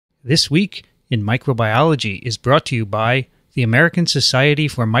This Week in Microbiology is brought to you by the American Society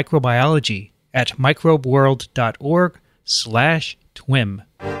for Microbiology at microbeworld.org/TWiM.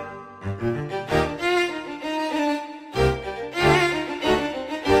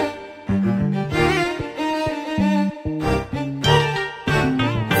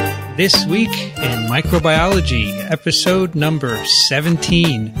 This Week in Microbiology, episode number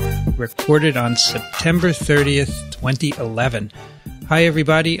 17, recorded on September 30th, 2011. Hi,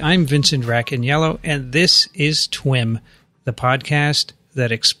 everybody. I'm Vincent Racaniello, and this is TWiM, the podcast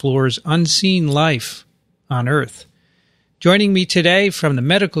that explores unseen life on Earth. Joining me today from the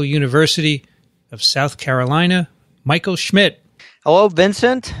Medical University of South Carolina, Michael Schmidt. Hello,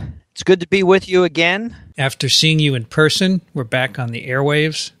 Vincent. It's good to be with you again. After seeing you in person, we're back on the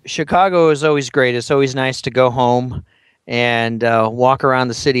airwaves. Chicago is always great. It's always nice to go home and walk around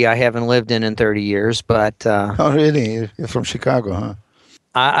the city I haven't lived in 30 years. But oh, really? You're from Chicago, huh?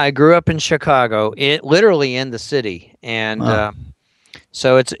 I grew up in Chicago, literally in the city. And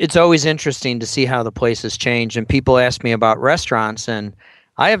so it's always interesting to see how the place has changed. And people ask me about restaurants, and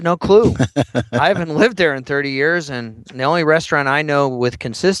I have no clue. I haven't lived there in 30 years, and the only restaurant I know with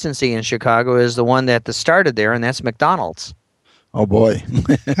consistency in Chicago is the one that started there, and that's McDonald's. Oh, boy.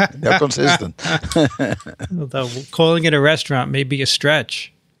 They're consistent. Although calling it a restaurant may be a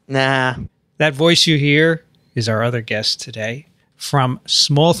stretch. Nah. That voice you hear is our other guest today from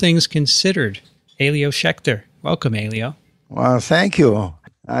Small Things Considered, Elio Schaechter. Welcome, Elio. Well, thank you.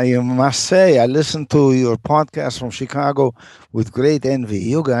 I must say, I listened to your podcast from Chicago with great envy.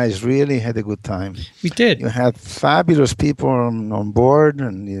 You guys really had a good time. We did. You had fabulous people on board,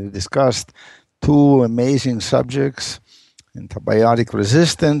 and you discussed two amazing subjects, antibiotic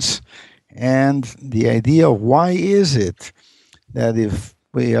resistance and the idea of why is it that if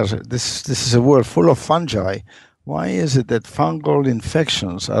we are, this is a world full of fungi, why is it that fungal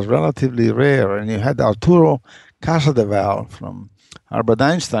infections are relatively rare? And you had Arturo Casadevall from Albert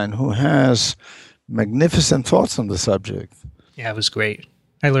Einstein, who has magnificent thoughts on the subject. Yeah, it was great.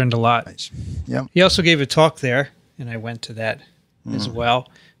 I learned a lot. Nice. Yeah. He also gave a talk there, and I went to that as well.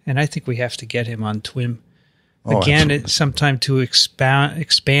 And I think we have to get him on TWiM again sometime to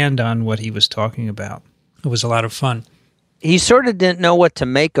expand on what he was talking about. It was a lot of fun. He sort of didn't know what to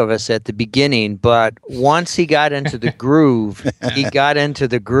make of us at the beginning, but once he got into the groove, he got into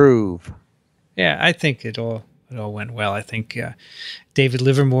the groove. Yeah, I think it all went well. I think David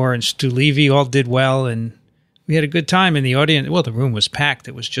Livermore and Stu Levy all did well, and we had a good time in the audience. Well, the room was packed.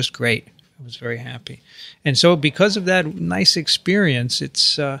 It was just great. I was very happy. And so because of that nice experience,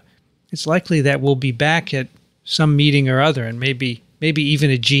 it's likely that we'll be back at some meeting or other, and maybe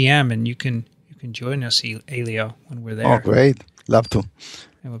even a GM, and you can join us, Elio, when we're there. Oh, great. Love to.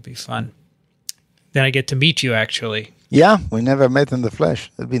 It would be fun. Then I get to meet you, actually. Yeah, we never met in the flesh.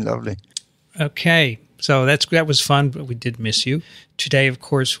 That'd be lovely. Okay. So that was fun, but we did miss you. Today, of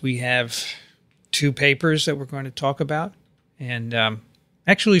course, we have two papers that we're going to talk about. And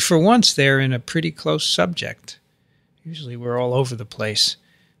actually, for once, they're in a pretty close subject. Usually we're all over the place.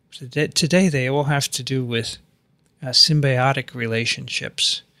 Today, they all have to do with symbiotic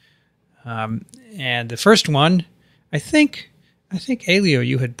relationships. And the first one, I think, Elio,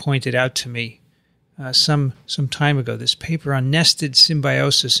 you had pointed out to me some time ago, this paper on nested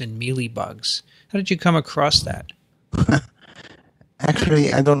symbiosis in mealybugs. How did you come across that?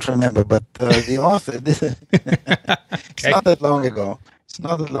 Actually, I don't remember, but the author, it's not that long ago.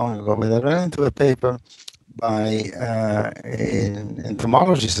 But I ran into a paper by an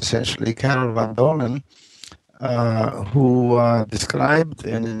entomologist, essentially, Carol Van Dolen, who described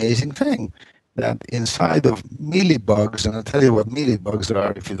an amazing thing, that inside of mealybugs, and I'll tell you what mealybugs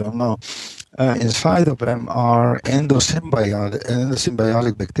are if you don't know, inside of them are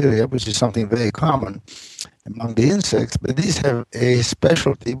endosymbiotic bacteria, which is something very common among the insects, but these have a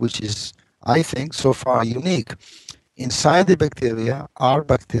specialty which is, I think, so far unique. Inside the bacteria are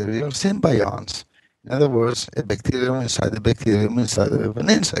bacterial symbionts. In other words, a bacterium inside a bacterium inside of an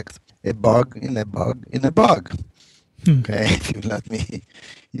insect. A bug in a bug in a bug. Okay, if you let me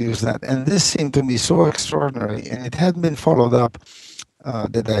use that. And this seemed to me so extraordinary, and it hadn't been followed up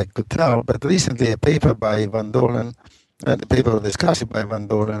that I could tell, but recently a paper by Van Dolen, the paper discussed by Van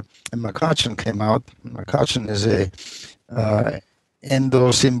Dolen and McCutcheon came out. McCutcheon is a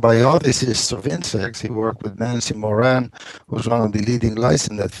endosymbioticist of insects. He worked with Nancy Moran, who's one of the leading lights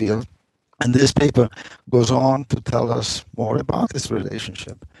in that field. And this paper goes on to tell us more about this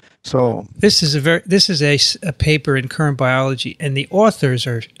relationship. So this is a paper in Current Biology, and the authors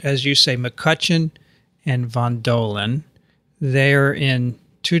are, as you say, McCutcheon and Van Dolen. They're in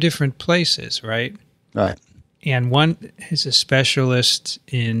two different places, right? Right. and one is a specialist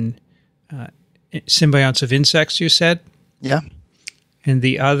in symbionts of insects, you said? Yeah. And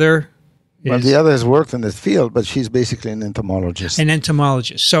the other Well, the other has worked in this field, but she's basically an entomologist. An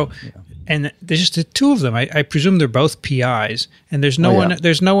entomologist. So, and there's just the two of them. I presume they're both PIs, and there's no one.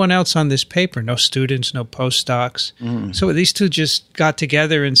 There's no one else on this paper. No students, no postdocs. So these two just got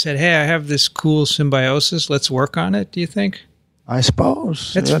together and said, "Hey, I have this cool symbiosis. Let's work on it." Do you think? I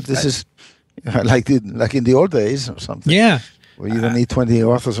suppose this is like in the old days or something. Yeah. Where you don't need 20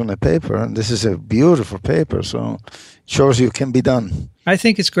 authors on a paper, and this is a beautiful paper, so it shows you can be done. I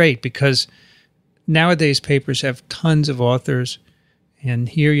think it's great because nowadays papers have tons of authors, and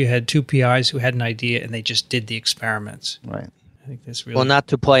here you had two PIs who had an idea and they just did the experiments. Right. I think that's really well. Not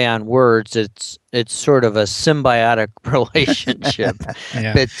to play on words, it's sort of a symbiotic relationship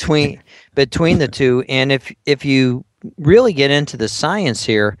between the two. And if you really get into the science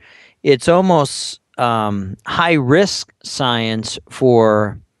here, it's almost high risk science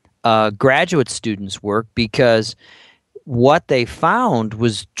for graduate students' work, because what they found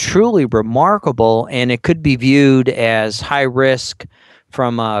was truly remarkable, and it could be viewed as high risk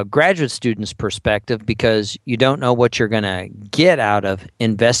from a graduate student's perspective because you don't know what you're going to get out of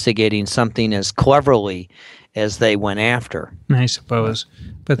investigating something as cleverly as they went after. I suppose.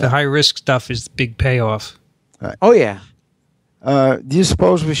 But the high risk stuff is the big payoff. Right. Oh, yeah. Do you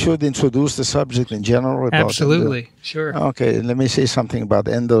suppose we should introduce the subject in general? Absolutely, sure. Okay, let me say something about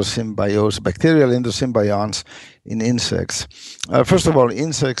endosymbiosis, bacterial endosymbionts in insects. First of all,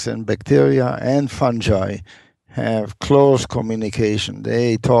 insects and bacteria and fungi have close communication.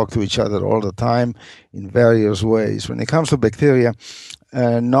 They talk to each other all the time in various ways. When it comes to bacteria,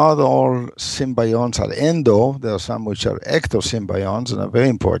 not all symbionts are endo. There are some which are ectosymbionts and are very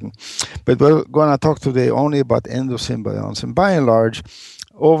important. But we're going to talk today only about endosymbionts. And by and large,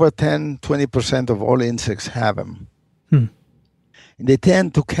 over 10-20% of all insects have them. And they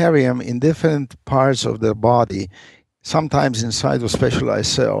tend to carry them in different parts of their body, sometimes inside of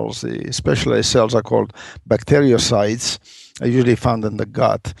specialized cells. The specialized cells are called bacteriocytes, are usually found in the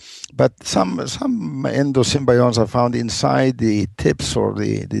gut. But some endosymbionts are found inside the tips or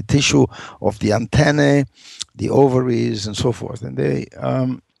the tissue of the antennae, the ovaries, and so forth. And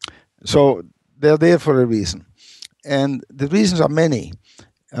so they're there for a reason. And the reasons are many.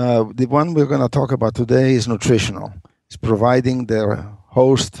 The one we're going to talk about today is nutritional. It's providing their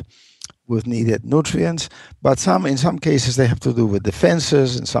host with needed nutrients, but in some cases they have to do with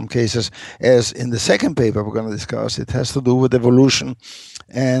defenses. In some cases, as in the second paper we're going to discuss, it has to do with evolution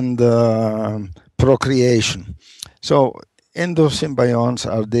and procreation. So endosymbionts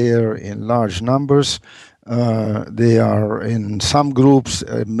are there in large numbers. They are in some groups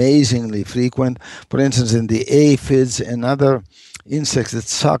amazingly frequent. For instance, in the aphids and other insects that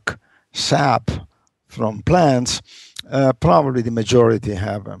suck sap from plants, probably the majority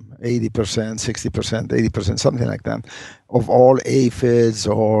have them, 80%, 60%, 80%, something like that, of all aphids,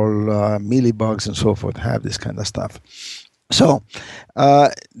 all mealybugs and so forth have this kind of stuff. So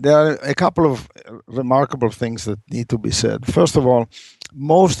there are a couple of remarkable things that need to be said. First of all,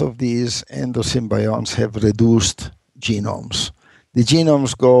 most of these endosymbionts have reduced genomes. The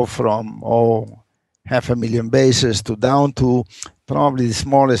genomes go from 500,000 bases to down to probably the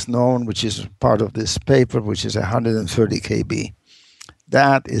smallest known, which is part of this paper, which is 130 kb.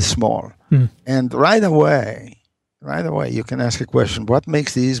 That is small. And right away, you can ask a question: what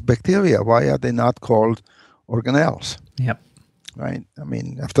makes these bacteria? Why are they not called organelles? Yep. Right. I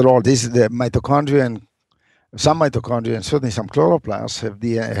mean, after all, this is the mitochondria, and some mitochondria and certainly some chloroplasts have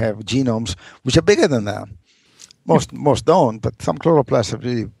genomes which are bigger than that. Most don't, but some chloroplasts have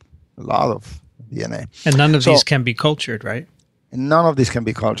really a lot of DNA. And none of these can be cultured, right? And none of these can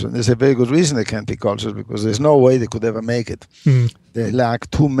be cultured. There's a very good reason they can't be cultured, because there's no way they could ever make it. They lack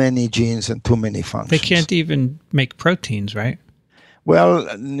too many genes and too many functions. They can't even make proteins, right? Well,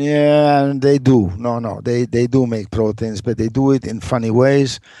 yeah, they do. No, they do make proteins, but they do it in funny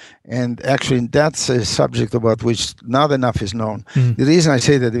ways. And actually, that's a subject about which not enough is known. The reason I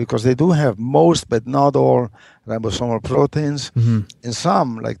say that is because they do have most, but not all, ribosomal proteins. And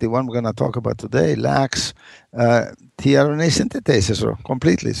some, like the one we're going to talk about today, lacks tRNA synthetases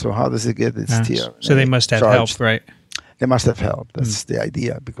completely. So how does it get its tRNA? So they must have help, right? They must have help. That's the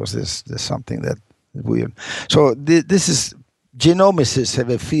idea, because there's something that is weird. So this is... Genomicists have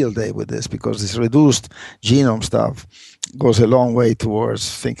a field day with this, because this reduced genome stuff goes a long way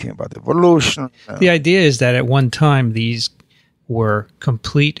towards thinking about evolution. The idea is that at one time these were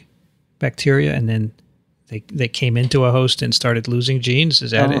complete bacteria, and then they came into a host and started losing genes.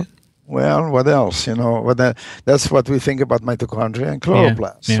 Is that it? Well, what else? That's what we think about mitochondria and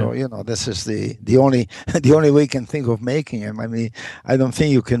chloroplasts. Yeah. So this is the only the only way you can think of making them. I mean, I don't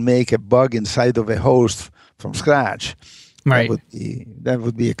think you can make a bug inside of a host from scratch. Right. That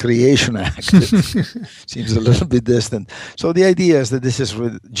would be a creation act. It seems a little bit distant. So the idea is that this is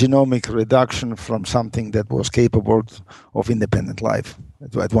genomic reduction from something that was capable of independent life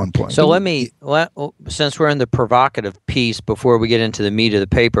at one point. So since we're in the provocative piece, before we get into the meat of the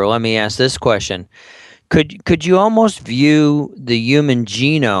paper, let me ask this question. Could you almost view the human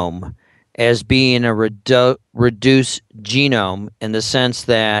genome as being a reduced genome, in the sense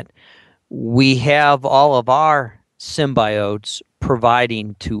that we have all of our symbiotes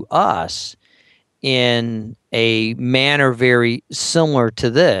providing to us in a manner very similar to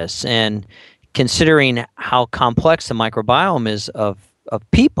this? And considering how complex the microbiome is of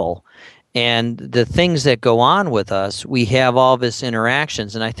people and the things that go on with us, we have all this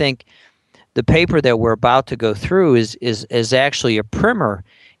interactions. And I think the paper that we're about to go through is actually a primer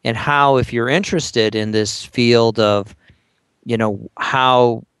in how, if you're interested in this field of,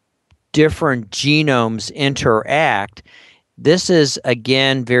 how different genomes interact, this is,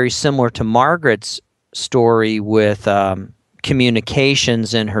 again, very similar to Margaret's story with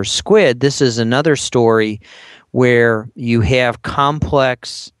communications and her squid. This is another story where you have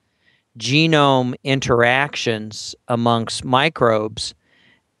complex genome interactions amongst microbes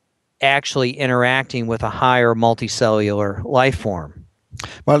actually interacting with a higher multicellular life form.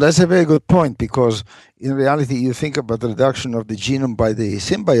 Well, that's a very good point, because in reality, you think about the reduction of the genome by the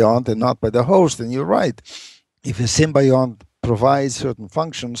symbiont and not by the host, and you're right. If a symbiont provides certain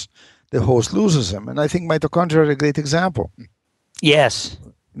functions, the host loses them. And I think mitochondria are a great example. Yes.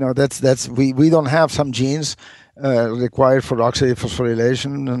 We don't have some genes required for oxidative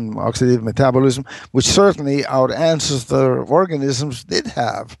phosphorylation and oxidative metabolism, which certainly our ancestor organisms did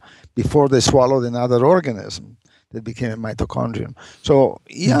have before they swallowed another organism that became a mitochondrion. So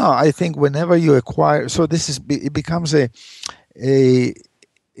I think whenever you acquire, so it becomes a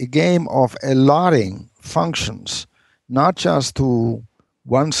game of allotting functions, not just to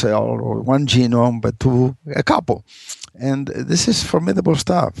one cell or one genome, but to a couple. And this is formidable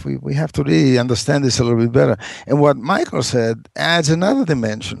stuff. We have to really understand this a little bit better. And what Michael said adds another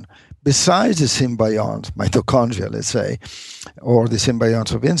dimension. Besides the symbionts, mitochondria, let's say, or the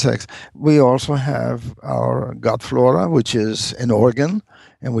symbionts of insects, we also have our gut flora, which is an organ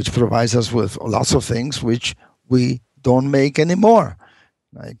and which provides us with lots of things which we don't make anymore,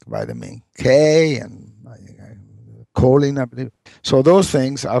 like vitamin K and choline, I believe. So those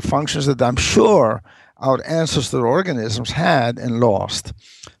things are functions that I'm sure our ancestor organisms had and lost.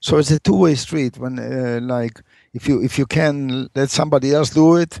 So it's a two-way street. When if you can let somebody else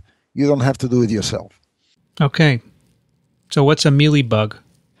do it, you don't have to do it yourself. Okay. So what's a mealybug?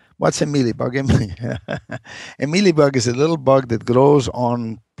 What's a mealybug? A mealybug is a little bug that grows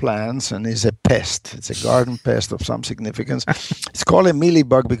on plants and is a pest. It's a garden pest of some significance. It's called a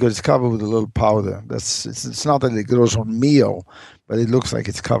mealybug because it's covered with a little powder. It's not that it grows on meal, but it looks like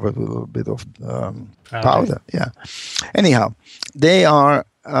it's covered with a little bit of powder. Yeah. Anyhow, they are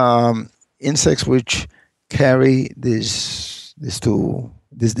insects which carry these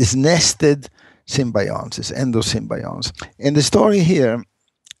nested symbionts, these endosymbionts. And the story here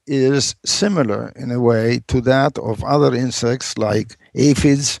is similar in a way to that of other insects like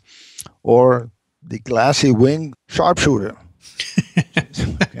aphids or the glassy winged sharpshooter.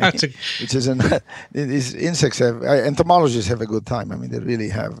 These insects have, entomologists have a good time. I mean, they really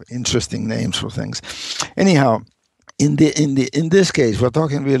have interesting names for things. Anyhow, in this case, we're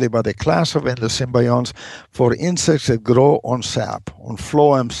talking really about a class of endosymbionts for insects that grow on sap, on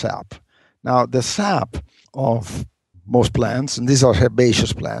phloem sap. Now, the sap of most plants, and these are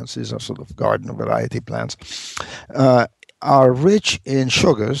herbaceous plants, these are sort of garden variety plants, are rich in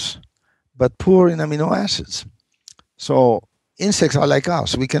sugars, but poor in amino acids. So insects are like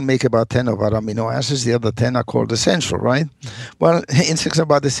us. We can make about 10 of our amino acids. The other 10 are called essential, right? Mm-hmm. Well, insects are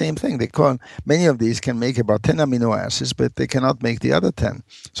about the same thing. Many of these can make about 10 amino acids, but they cannot make the other 10.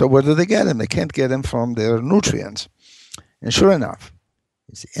 So where do they get them? They can't get them from their nutrients. And sure enough,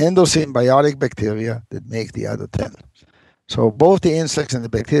 it's the endosymbiotic bacteria that make the other 10. So both the insects and the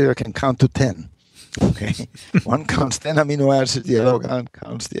bacteria can count to 10. Okay, one counts 10 amino acids, the other one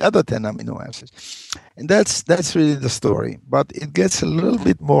counts the other 10 amino acids. And that's really the story. But it gets a little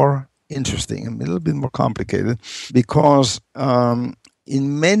bit more interesting and a little bit more complicated because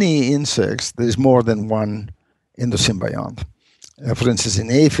in many insects, there's more than one endosymbiont. For instance, in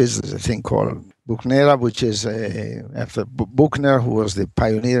aphids, there's a thing called Buchnera, which is after Buchner, who was the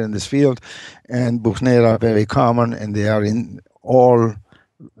pioneer in this field. And Buchnera are very common, and they are in all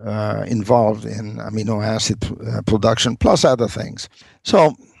involved in amino acid production, plus other things.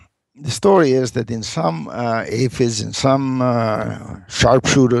 So the story is that in some aphids, in some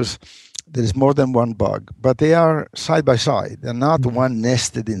sharpshooters, there is more than one bug, but they are side by side. They're not one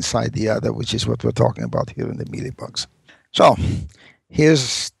nested inside the other, which is what we're talking about here in the mealybugs. So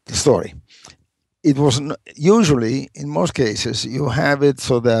here's the story. It was usually, in most cases, you have it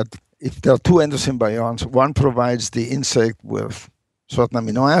so that if there are two endosymbionts, one provides the insect with certain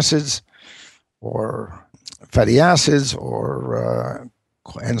amino acids or fatty acids or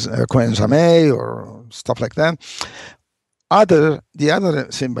coenzyme A or stuff like that. The other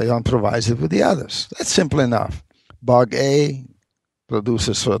symbiont provides it with the others. That's simple enough. Bug A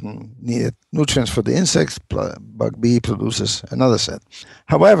produces certain needed nutrients for the insects, bug B produces another set.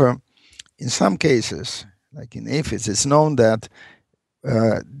 However, in some cases, like in aphids, it's known that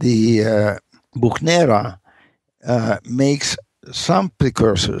the Buchnera makes some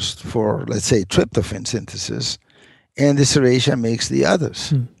precursors for, let's say, tryptophan synthesis, and the Serratia makes the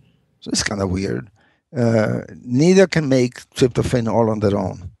others. So it's kind of weird. Neither can make tryptophan all on their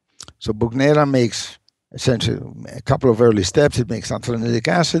own. So Buchnera makes essentially a couple of early steps. It makes anthranylic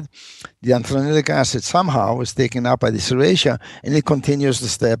acid. The anthranylic acid somehow is taken up by the Serratia, and it continues the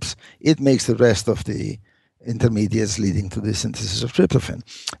steps. It makes the rest of the intermediates leading to the synthesis of tryptophan.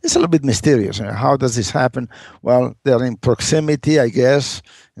 It's a little bit mysterious. How does this happen? Well, they're in proximity, I guess,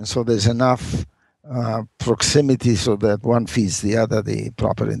 and so there's enough proximity so that one feeds the other the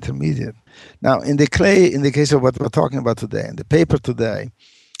proper intermediate. Now, in the case of what we're talking about today, in the paper today,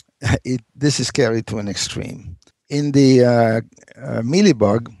 this is carried to an extreme. In the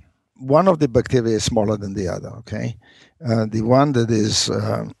mealybug, one of the bacteria is smaller than the other, okay? The one that is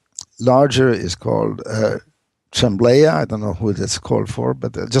larger is called Tremblaya. I don't know who that's called for,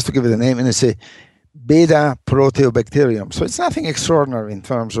 but just to give it a name, and it's a beta proteobacterium. So it's nothing extraordinary in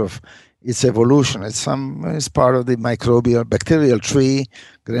terms of its evolution. It's part of the microbial bacterial tree,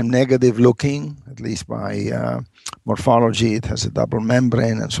 gram-negative looking, at least by morphology. It has a double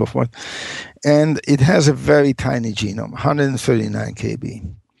membrane and so forth. And it has a very tiny genome, 139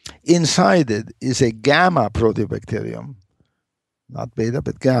 kb. Inside it is a gamma proteobacterium, not beta,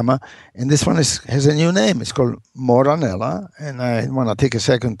 but gamma. And this one has a new name. It's called Moranella. And I want to take a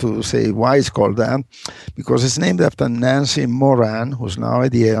second to say why it's called that, because it's named after Nancy Moran, who's now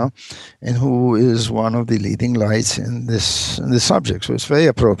at Yale, and who is one of the leading lights in this subject. So it's very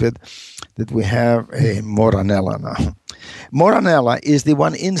appropriate that we have a Moranella now. Moranella is the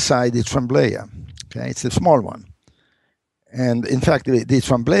one inside the Tremblaya. Okay, it's the small one. And in fact, the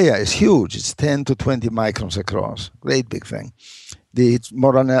Tremblaya is huge. It's 10 to 20 microns across. Great big thing. The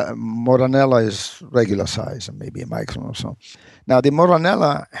Moranella is regular size, maybe a micron or so. Now, the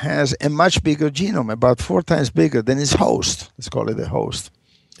Moranella has a much bigger genome, about 4 times bigger than its host. Let's call it a host.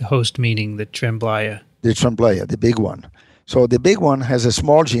 The host meaning the Tremblaya. The Tremblaya, the big one. So the big one has a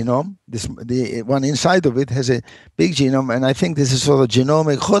small genome. The one inside of it has a big genome, and I think this is sort of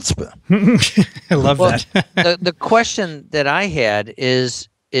genomic chutzpah. I love that. the question that I had is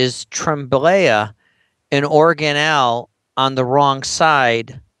Tremblaya an organelle on the wrong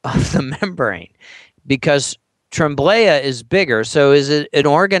side of the membrane? Because Tremblaya is bigger. So is it an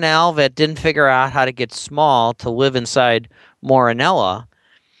organelle that didn't figure out how to get small to live inside Moranella?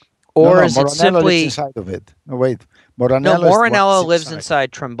 Or no, is it Moranella simply lives inside of it? No, wait. Moranella lives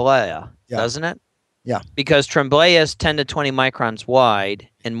inside Tremblaya, Yeah. doesn't it? Yeah. Because Tremblaya is 10 to 20 microns wide,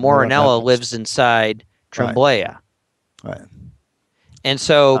 and Moranella lives inside Tremblaya. Right. And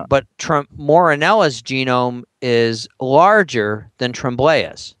so, but Moranella's genome is larger than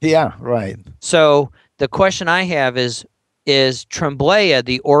Tremblaya's. Yeah, right. So the question I have is Tremblaya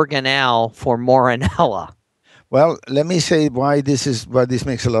the organelle for Moranella? Well, let me say why this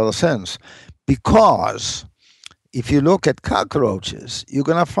makes a lot of sense. Because if you look at cockroaches, you're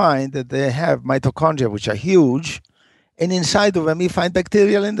going to find that they have mitochondria, which are huge, and inside of them you find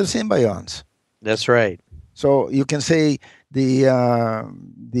bacterial endosymbionts. That's right. So you can say the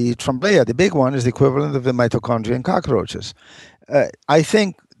Tremblaya, the big one, is the equivalent of the mitochondria in cockroaches. I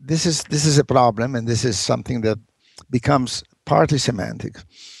think this is a problem, and this is something that becomes partly semantic.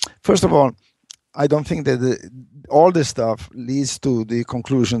 First of all, I don't think that all this stuff leads to the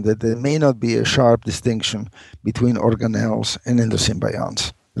conclusion that there may not be a sharp distinction between organelles and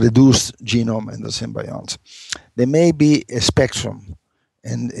endosymbionts, reduced genome endosymbionts. There may be a spectrum,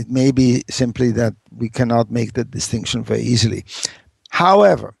 and it may be simply that we cannot make that distinction very easily.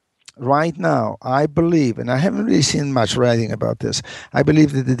 However, right now, I believe, and I haven't really seen much writing about this, I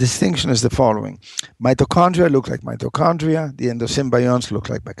believe that the distinction is the following. Mitochondria look like mitochondria, the endosymbionts look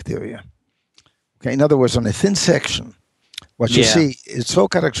like bacteria. Okay, in other words, on a thin section, What you see is so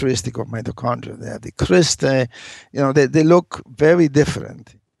characteristic of mitochondria. They have the cristae, they look very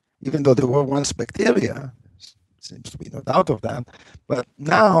different, even though they were once bacteria. Seems to be no doubt of that. But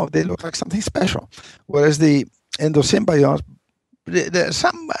now they look like something special. Whereas the endosymbionts,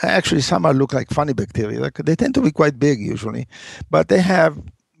 some look like funny bacteria. They tend to be quite big usually, but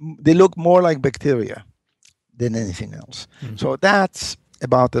they look more like bacteria than anything else. Mm-hmm. So that's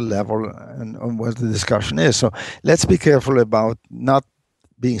about the level and on what the discussion is. So let's be careful about not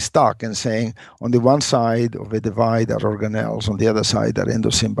being stuck and saying on the one side of a divide are organelles, on the other side are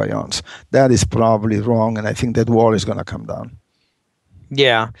endosymbionts. That is probably wrong, and I think that wall is going to come down.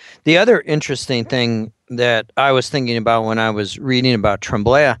 Yeah. The other interesting thing that I was thinking about when I was reading about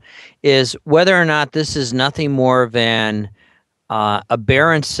Tremblaya is whether or not this is nothing more than a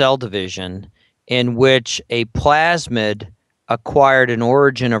barren cell division in which a plasmid acquired an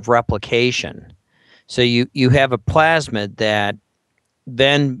origin of replication. So you have a plasmid that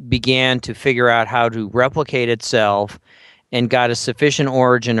then began to figure out how to replicate itself and got a sufficient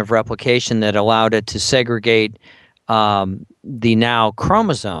origin of replication that allowed it to segregate the now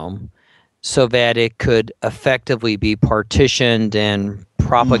chromosome so that it could effectively be partitioned and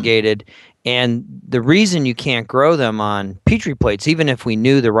propagated. And the reason you can't grow them on Petri plates, even if we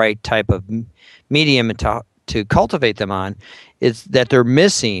knew the right type of medium to cultivate them on, is that they're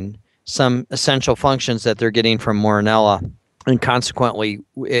missing some essential functions that they're getting from Morinella, and consequently,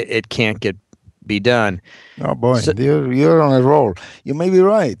 it can't be done. Oh boy, so, you're on a roll. You may be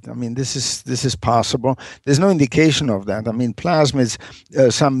right. I mean, this is possible. There's no indication of that. I mean, plasmids,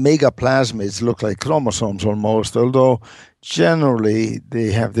 some megaplasmids look like chromosomes almost, although generally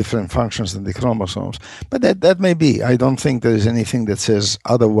they have different functions than the chromosomes. But that may be. I don't think there is anything that says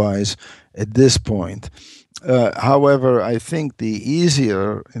otherwise at this point. However, I think the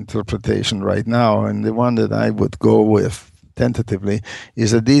easier interpretation right now, and the one that I would go with tentatively,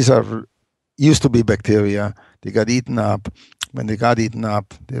 is that these used to be bacteria. They got eaten up. When they got eaten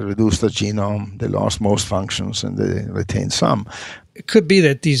up, they reduced the genome. They lost most functions, and they retained some. It could be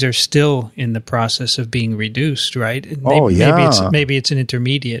that these are still in the process of being reduced, right? Maybe it's an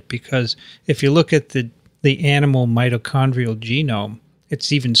intermediate, because if you look at the animal mitochondrial genome,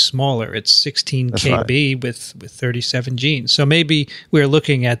 it's even smaller. It's 16 kb right, with 37 genes. So maybe we're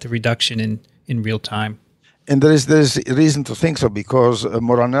looking at the reduction in real time. And there's reason to think so, because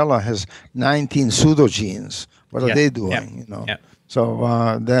Morinella has 19 pseudogenes. What are they doing? Yeah.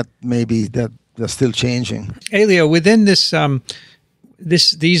 So that maybe that they're still changing. Elio, within this,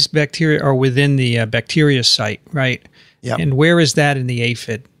 these bacteria are within the bacteria site, right? Yeah. And where is that in the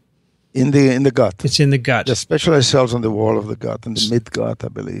aphid? In the gut. It's in the gut. The specialized cells on the wall of the gut, in the mid-gut, I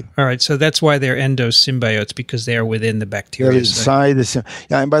believe. All right, so that's why they're endosymbiotes, because they are within the bacteria. They're inside the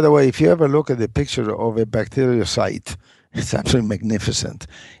and by the way, if you ever look at the picture of a bacteriocyte, it's absolutely magnificent.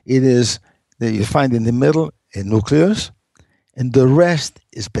 It is that you find in the middle a nucleus, and the rest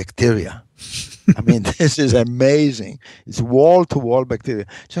is bacteria. I mean, this is amazing. It's wall-to-wall bacteria.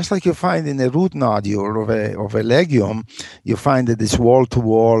 Just like you find in a root nodule of a legume, you find that it's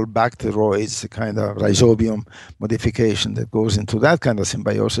wall-to-wall bacteroids, the kind of rhizobium modification that goes into that kind of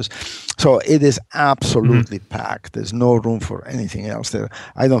symbiosis. So it is absolutely packed. There's no room for anything else there.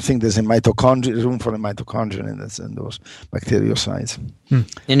 I don't think there's room for a mitochondrion in those bacteriocytes.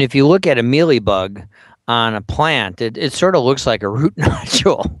 And if you look at a mealybug on a plant, it sort of looks like a root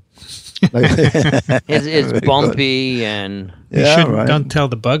nodule. It's bumpy good. And don't tell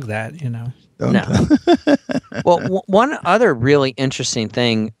the bug that, No. Well, one other really interesting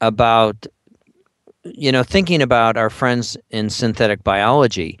thing about thinking about our friends in synthetic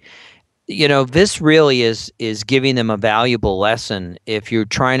biology, this really is giving them a valuable lesson if you're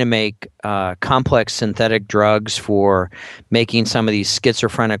trying to make complex synthetic drugs for making some of these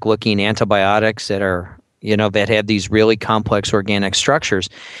schizophrenic looking antibiotics that are that have these really complex organic structures.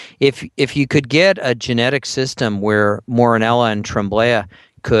 If you could get a genetic system where Morinella and Tremblaya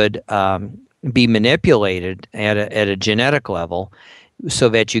could be manipulated at a genetic level so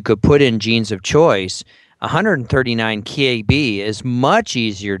that you could put in genes of choice, 139 kb is much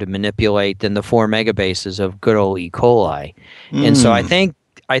easier to manipulate than the 4 megabases of good old E. coli. And so I think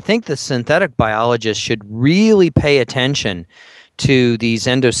the synthetic biologists should really pay attention to these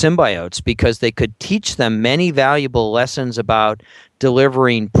endosymbiotes, because they could teach them many valuable lessons about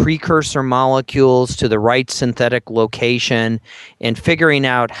delivering precursor molecules to the right synthetic location and figuring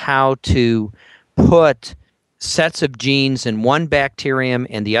out how to put sets of genes in one bacterium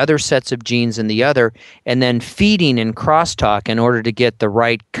and the other sets of genes in the other, and then feeding in crosstalk in order to get the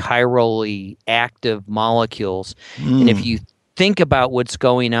right chirally active molecules. And think about what's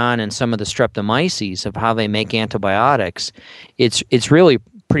going on in some of the streptomyces of how they make antibiotics, it's really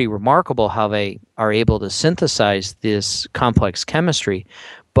pretty remarkable how they are able to synthesize this complex chemistry.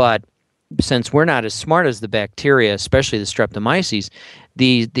 But since we're not as smart as the bacteria, especially the streptomyces,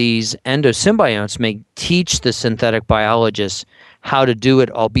 these endosymbionts may teach the synthetic biologists how to do it,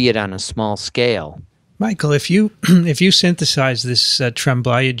 albeit on a small scale. Michael, if you synthesize this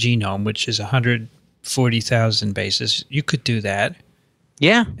Tremblia genome, which is 140,000 bases, you could do that.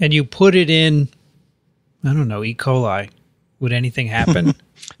 Yeah. And you put it in, I don't know, E. coli. Would anything happen?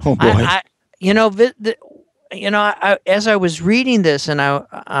 Oh boy! As I was reading this, and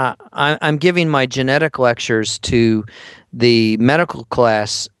I'm giving my genetic lectures to the medical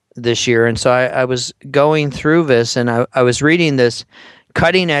class this year, and so I was going through this, and I was reading this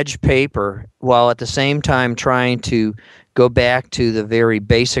cutting-edge paper while at the same time trying to go back to the very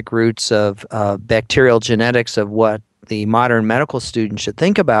basic roots of bacterial genetics of what the modern medical student should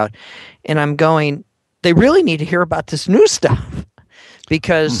think about. And I'm going, they really need to hear about this new stuff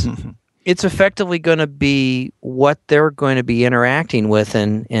because it's effectively going to be what they're going to be interacting with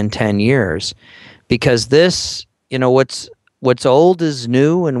in 10 years. Because this, what's old is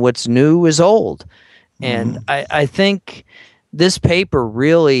new and what's new is old. And I think this paper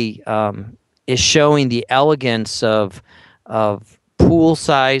really is showing the elegance of pool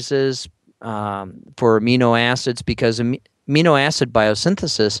sizes for amino acids, because amino acid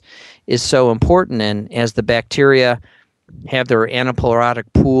biosynthesis is so important. And as the bacteria have their anaplerotic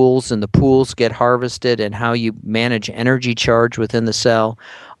pools and the pools get harvested, and how you manage energy charge within the cell,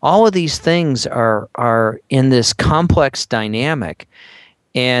 all of these things are in this complex dynamic.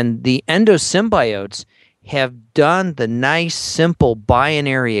 And the endosymbiotes have done the nice, simple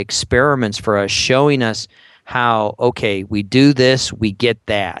binary experiments for us, showing us how, okay, we do this, we get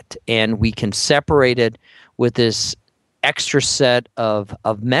that, and we can separate it with this extra set of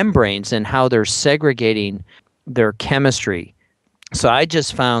membranes and how they're segregating their chemistry. So I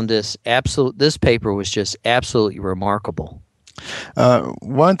just found this paper was just absolutely remarkable.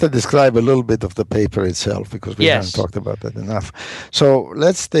 Want to describe a little bit of the paper itself, because we haven't talked about that enough. So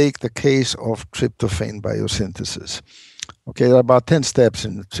let's take the case of tryptophan biosynthesis. Okay, there are about 10 steps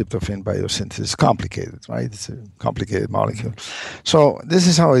in tryptophan biosynthesis. It's complicated, right? It's a complicated molecule. So this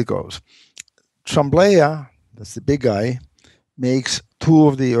is how it goes. Tremblia, that's the big guy, makes two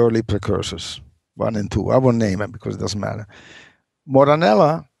of the early precursors, 1 and 2. I won't name them because it doesn't matter.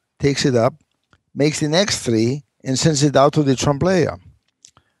 Moranella takes it up, makes the next 3, and sends it out to the Tremblia.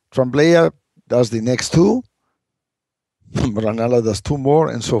 Tremblia does the next 2. Moranella does 2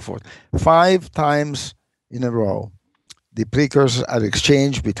 more, and so forth. 5 times in a row, the precursors are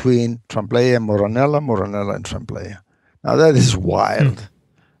exchanged between Tremblia and Moranella, Moranella and Tremblia. Now that is wild.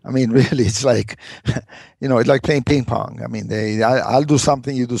 I mean, really, it's like, it's like playing ping pong. I mean, I'll do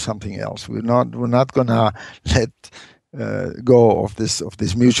something, you do something else. We're not gonna let go of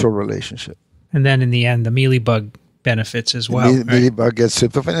this mutual relationship. And then in the end, the mealybug benefits as well. Mealybug gets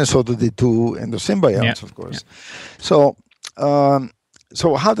tryptophan, and so do the 2 endosymbionts, of course. Yeah.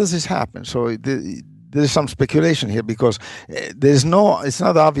 So how does this happen? So there's some speculation here, because it's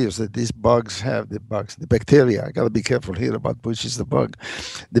not obvious that these bugs have the bacteria. I got to be careful here about which is the bug.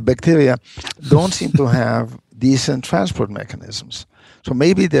 The bacteria don't seem to have decent transport mechanisms. So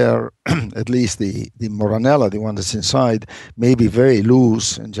maybe they're, at least the Moranella, the one that's inside, may be very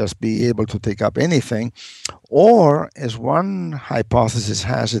loose and just be able to take up anything. Or, as one hypothesis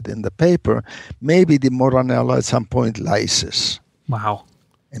has it in the paper, maybe the Moranella at some point lyses. Wow.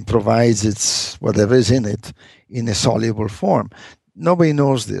 And provides its whatever is in it in a soluble form. Nobody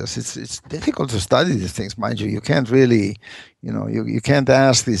knows this. It's difficult to study these things, mind you. You can't really, you can't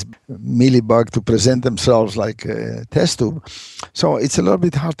ask these mealybug to present themselves like a test tube. So it's a little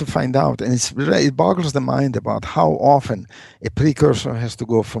bit hard to find out, and it boggles the mind about how often a precursor has to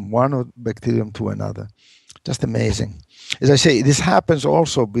go from one bacterium to another. Just amazing. As I say, this happens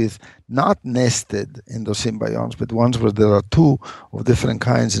also with not nested endosymbionts, but ones where there are 2 of different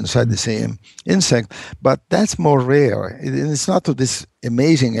kinds inside the same insect. But that's more rare. It's not to this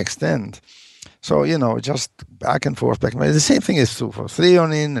amazing extent. So, just back and forth. The same thing is true for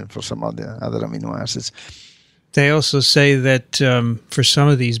threonine and for some other amino acids. They also say that for some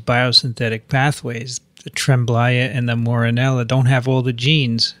of these biosynthetic pathways, the Tremblia and the Moranella don't have all the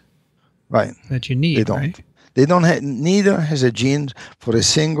genes that you need. They don't. Right? They don't have, neither has a gene for a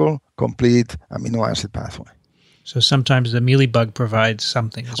single complete amino acid pathway. So sometimes the mealybug provides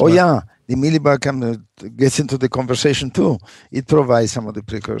something as well. Oh, yeah. The mealybug gets into the conversation too. It provides some of the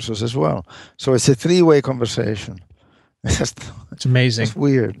precursors as well. So it's a 3-way conversation. It's amazing. It's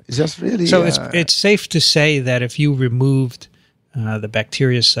weird. It's just really... So it's safe to say that if you removed the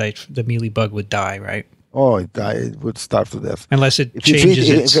bacteriocyte, the mealybug would die, right? Oh, it would starve to death. Unless it changes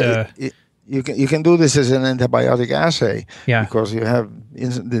its... You can do this as an antibiotic assay. Yeah. Because you have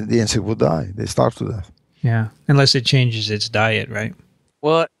the insect would die. They starve to death. Yeah. Unless it changes its diet, right?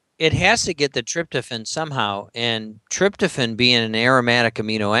 Well, it has to get the tryptophan somehow, and tryptophan being an aromatic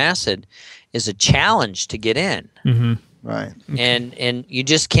amino acid is a challenge to get in. Mm-hmm. Right. Okay. And you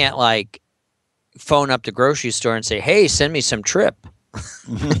just can't like phone up the grocery store and say, "Hey, send me some trip."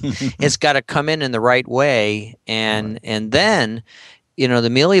 It's got to come in the right way, and then, you know, the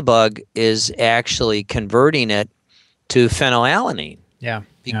mealybug is actually converting it to phenylalanine. Yeah.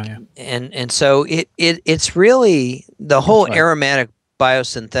 And so it's really the whole aromatic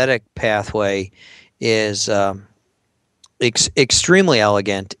biosynthetic pathway is extremely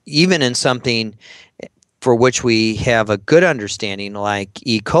elegant, even in something for which we have a good understanding, like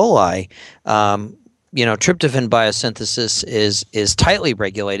E. coli. You know, tryptophan biosynthesis is tightly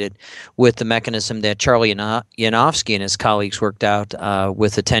regulated with the mechanism that Charlie Yanofsky and his colleagues worked out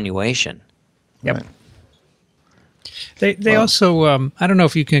with attenuation. Yep. They also, I don't know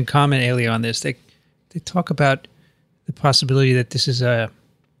if you can comment, Elio, on this. They talk about the possibility that this is a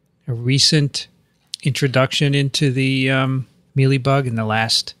recent introduction into the mealybug in the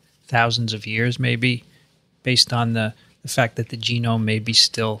last thousands of years, maybe, based on the fact that the genome may be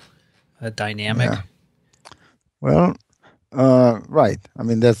still dynamic. Yeah. Well, right. I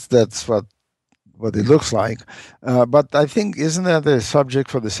mean, that's what it looks like. But I think, isn't that the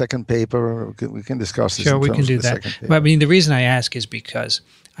subject for the second paper? We can discuss this. Sure, we can do that. But I mean, the reason I ask is because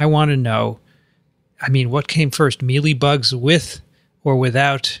I want to know, I mean, what came first, mealybugs with or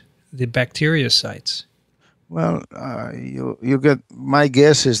without the bacteriocytes? Well, you get. My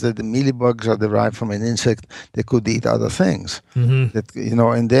guess is that the mealybugs are derived from an insect that could eat other things. Mm-hmm. That, you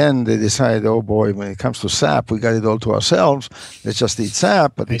know, and then they decide, oh boy, when it comes to sap, we got it all to ourselves. Let's just eat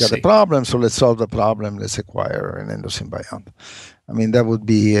sap, but we got a problem, so let's solve the problem. Let's acquire an endosymbiont. I mean, that would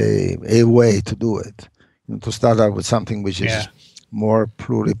be a way to do it. You know, to start out with something which is more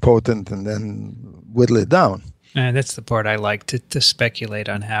pluripotent and then whittle it down. And that's the part I like, to speculate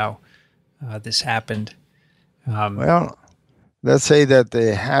on how this happened. Well, let's say that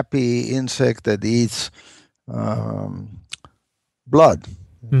the happy insect that eats blood,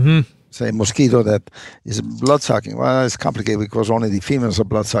 say a mosquito that is blood-sucking. Well, it's complicated because only the females are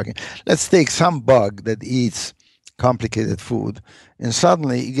blood-sucking. Let's take some bug that eats complicated food, and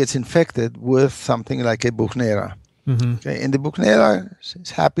suddenly it gets infected with something like a Buchnera. Okay, and the Buchnera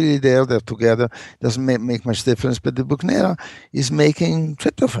is happily there, they're together, doesn't make much difference, but the Buchnera is making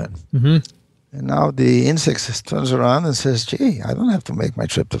tryptophan. And now the insect turns around and says, gee, I don't have to make my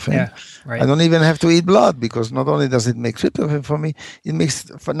tryptophan. Yeah, right. I don't even have to eat blood, because not only does it make tryptophan for me, it makes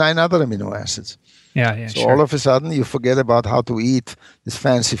for 9 other amino acids. So all of a sudden you forget about how to eat this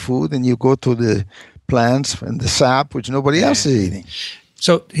fancy food and you go to the plants and the sap, which nobody else is eating.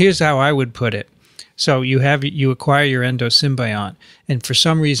 So here's how I would put it. So you acquire your endosymbiont, and for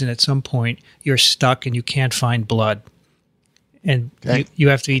some reason at some point you're stuck and you can't find blood. And you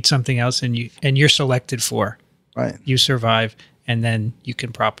have to eat something else, and you're selected for. Right. You survive, and then you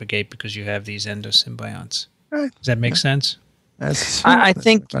can propagate because you have these endosymbionts. Right. Does that make sense? I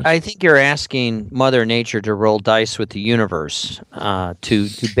think you're asking Mother Nature to roll dice with the universe, to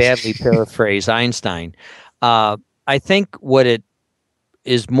badly paraphrase Einstein. I think what it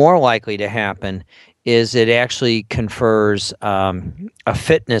is more likely to happen is it actually confers a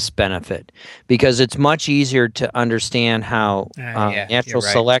fitness benefit, because it's much easier to understand how natural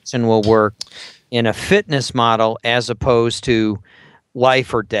selection will work in a fitness model as opposed to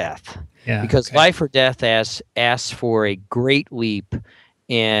life or death. Because life or death asks for a great leap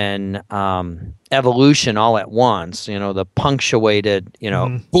in evolution all at once. You know, the punctuated,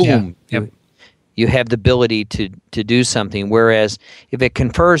 boom. You have the ability to do something. Whereas if it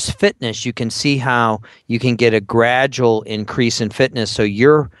confers fitness, you can see how you can get a gradual increase in fitness. So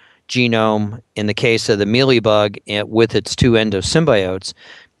your genome, in the case of the mealybug, with its 2 endosymbiotes,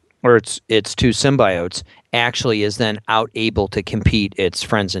 or its 2 symbiotes, actually is then able to compete its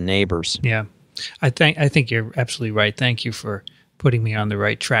friends and neighbors. Yeah, I think you're absolutely right. Thank you for putting me on the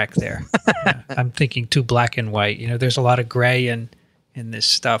right track there. I'm thinking too black and white. You know, there's a lot of gray in this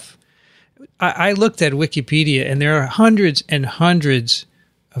stuff. I looked at Wikipedia, and there are hundreds and hundreds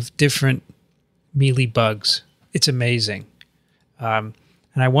of different mealybugs. It's amazing. And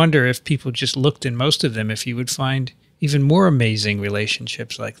I wonder if people just looked in most of them, if you would find even more amazing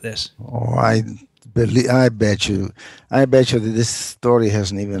relationships like this. Oh, I bet you that this story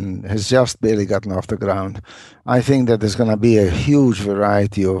has just barely gotten off the ground. I think that there's going to be a huge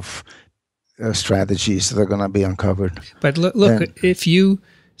variety of strategies that are going to be uncovered. But look, if you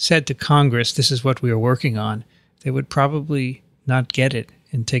said to Congress, this is what we are working on, they would probably not get it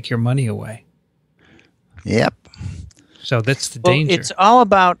and take your money away. Yep. So that's the danger. It's all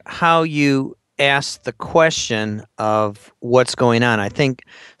about how you ask the question of what's going on. I think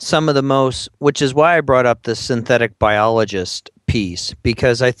some of the most, which is why I brought up the synthetic biologist piece,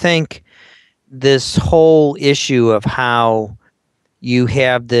 because I think this whole issue of how you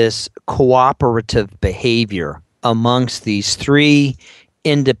have this cooperative behavior amongst these three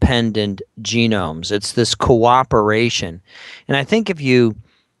independent genomes. It's this cooperation. And I think if you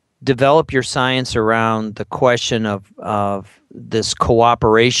develop your science around the question of this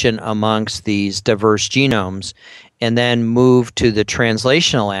cooperation amongst these diverse genomes, and then move to the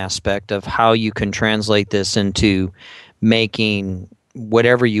translational aspect of how you can translate this into making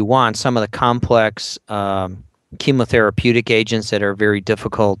whatever you want, some of the complex chemotherapeutic agents that are very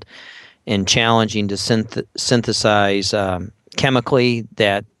difficult and challenging to synthesize chemically,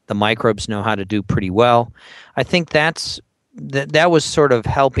 that the microbes know how to do pretty well. I think that was sort of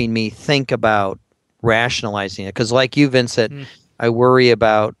helping me think about rationalizing it. Because like you, Vincent, I worry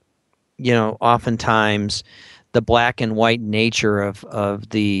about, oftentimes the black and white nature of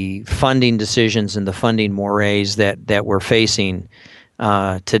the funding decisions and the funding mores that we're facing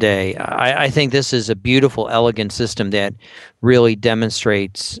today. I think this is a beautiful, elegant system that really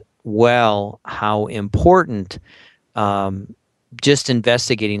demonstrates well how important just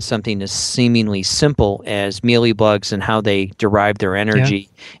investigating something as seemingly simple as mealybugs and how they derive their energy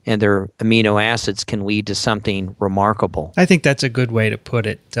and their amino acids can lead to something remarkable. I think that's a good way to put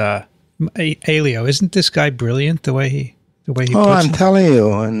it. Elio, isn't this guy brilliant the way he puts it? I'm telling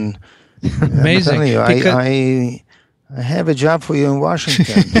you, and amazing. I have a job for you in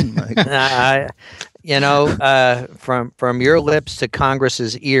Washington. From your lips to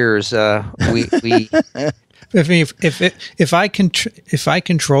Congress's ears, we If I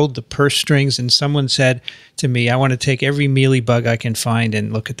controlled the purse strings and someone said to me, I want to take every mealybug I can find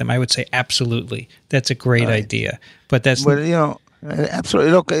and look at them, I would say, absolutely. That's a great idea. But that's... Well,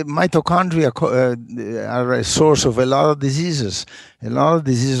 absolutely. Look, mitochondria are a source of a lot of diseases. A lot of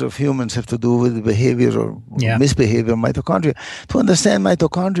diseases of humans have to do with the behavior or misbehavior of mitochondria. To understand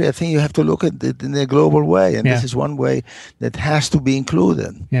mitochondria, I think you have to look at it in a global way, and this is one way that has to be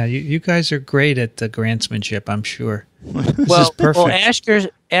included. Yeah, you guys are great at the grantsmanship, I'm sure. This is perfect. Well,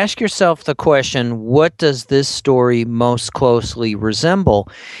 ask yourself the question, what does this story most closely resemble?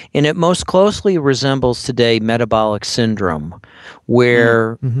 And it most closely resembles today metabolic syndrome,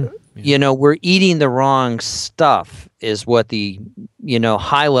 where we're eating the wrong stuff is what the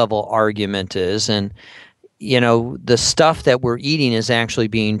high level argument is, and the stuff that we're eating is actually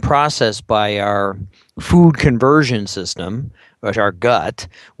being processed by our food conversion system, or our gut,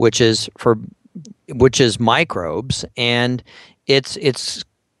 which is microbes, and it's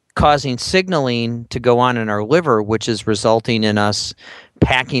causing signaling to go on in our liver, which is resulting in us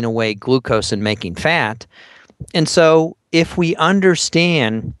packing away glucose and making fat. And so if we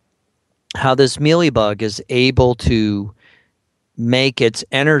understand how this mealybug is able to make its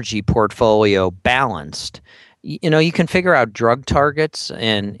energy portfolio balanced, you can figure out drug targets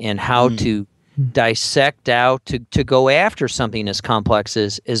and how to dissect out to go after something as complex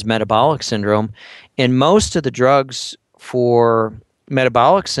as metabolic syndrome. And most of the drugs for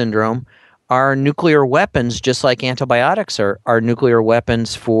metabolic syndrome are nuclear weapons, just like antibiotics are nuclear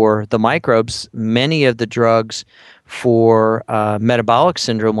weapons for the microbes. Many of the drugs for metabolic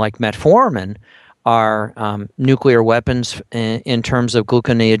syndrome, like metformin, are nuclear weapons in terms of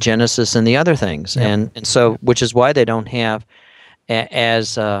gluconeogenesis and the other things. And so, which is why they don't have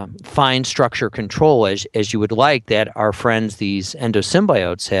as fine structure control as you would like that our friends, these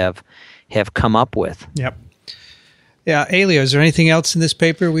endosymbiotes, have come up with. Yep. Yeah, Elio, is there anything else in this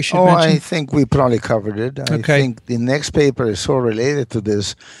paper we should mention? I think we probably covered it. Okay. I think the next paper is so related to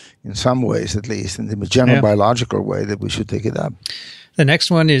this, in some ways at least, in the general biological way, that we should take it up. The next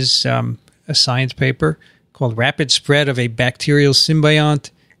one is a science paper called Rapid Spread of a Bacterial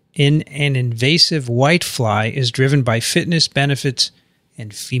Symbiont in an Invasive Whitefly is Driven by Fitness Benefits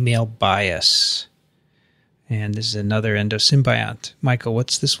and Female Bias. And this is another endosymbiont. Michael,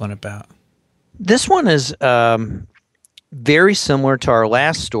 what's this one about? This one is very similar to our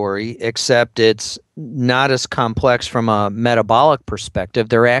last story, except it's not as complex from a metabolic perspective.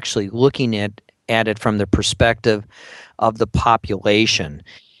 They're actually looking at it from the perspective of the population.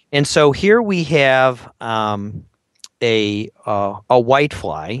 And so here we have a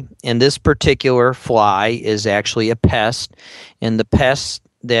whitefly, and this particular fly is actually a pest, and the pest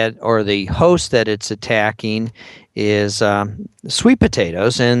or the host that it's attacking is sweet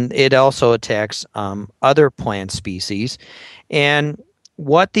potatoes, and it also attacks other plant species. And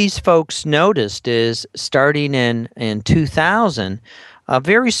what these folks noticed is starting in 2000, a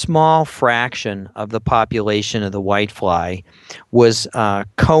very small fraction of the population of the whitefly was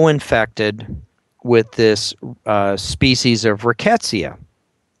co-infected with this species of Rickettsia.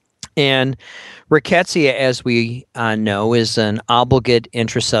 And Rickettsia, as we know, is an obligate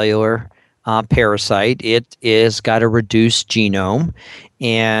intracellular parasite. It is got a reduced genome,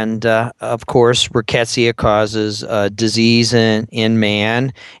 and of course, Rickettsia causes disease in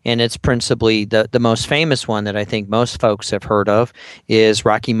man, and it's principally the most famous one that I think most folks have heard of is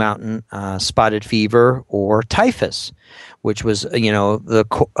Rocky Mountain spotted fever or typhus, which was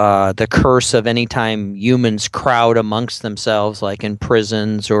the curse of any time humans crowd amongst themselves, like in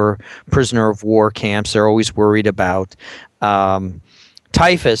prisons or prisoner of war camps. They're always worried about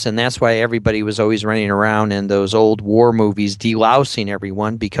typhus, and that's why everybody was always running around in those old war movies delousing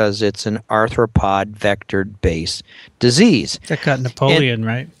everyone, because it's an arthropod vector-based disease. That got Napoleon,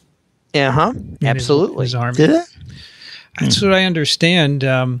 right? Absolutely. His army. Did it? That's what I understand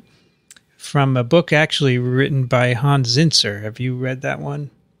from a book actually written by Hans Zinzer. Have you read that one?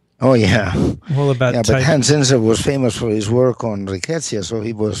 Oh, yeah. All about but Hans Zinzer was famous for his work on Rickettsia, so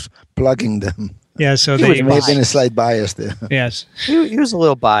he was plugging them. Yeah, so there may have been a slight bias there. Yes. He was a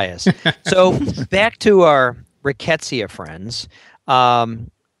little biased. So back to our Rickettsia friends.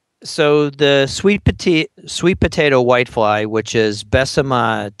 So the sweet potato whitefly, which is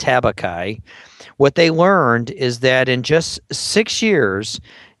Bessemer tabaci, what they learned is that in just 6 years,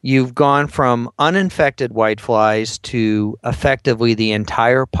 you've gone from uninfected whiteflies to effectively the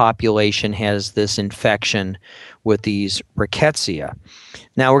entire population has this infection with these Rickettsia.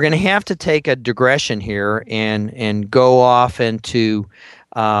 Now, we're going to have to take a digression here and go off into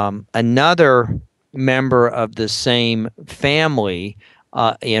another member of the same family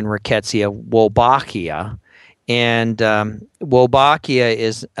in Rickettsia, Wolbachia. And Wolbachia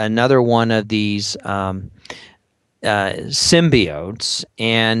is another one of these symbionts,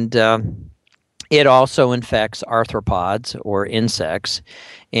 and it also infects arthropods or insects,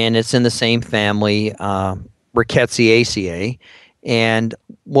 and it's in the same family, Rickettsiaceae. And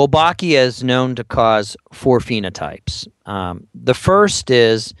Wolbachia is known to cause 4 phenotypes. The first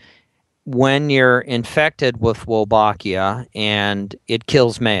is when you're infected with Wolbachia and it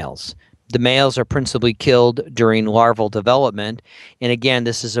kills males. The males are principally killed during larval development, and again,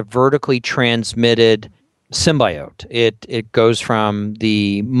 this is a vertically transmitted symbiote. It goes from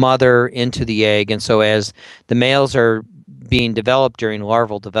the mother into the egg, and so as the males are being developed during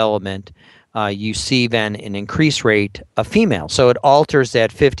larval development, you see then an increased rate of females. So it alters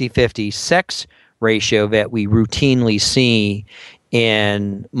that 50-50 sex ratio that we routinely see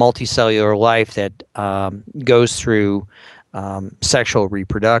in multicellular life that goes through sexual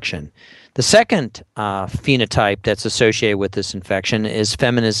reproduction. The second phenotype that's associated with this infection is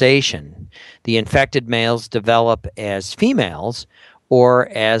feminization. The infected males develop as females or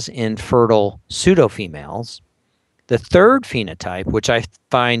as infertile pseudo-females. The third phenotype, which I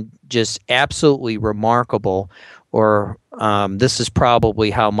find just absolutely remarkable, or this is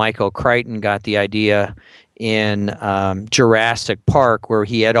probably how Michael Crichton got the idea in Jurassic Park, where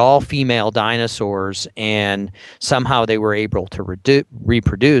he had all female dinosaurs and somehow they were able to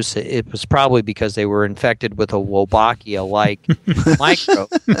reproduce. It was probably because they were infected with a Wolbachia-like microbe.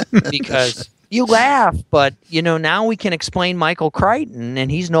 Because you laugh, but now we can explain Michael Crichton,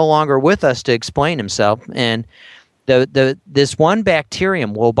 and he's no longer with us to explain himself. And this one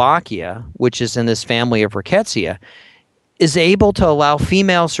bacterium, Wolbachia, which is in this family of Rickettsia, is able to allow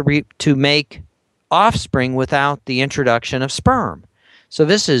females to make offspring without the introduction of sperm. So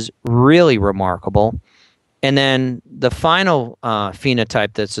this is really remarkable. And then the final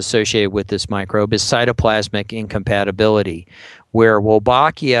phenotype that's associated with this microbe is cytoplasmic incompatibility, where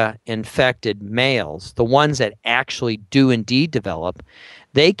Wolbachia infected males, the ones that actually do indeed develop,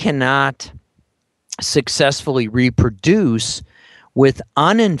 they cannot successfully reproduce with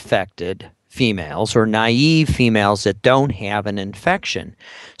uninfected females or naive females that don't have an infection.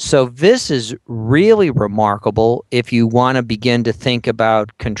 So this is really remarkable if you want to begin to think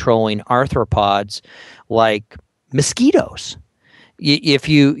about controlling arthropods like mosquitoes. If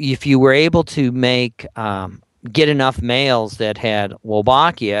you were able to get enough males that had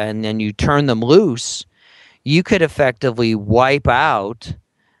Wolbachia and then you turn them loose, you could effectively wipe out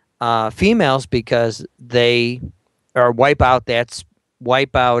females because they or wipe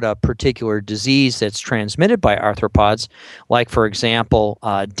out a particular disease that's transmitted by arthropods, like, for example,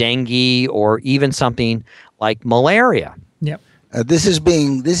 dengue or even something like malaria. Yep. This is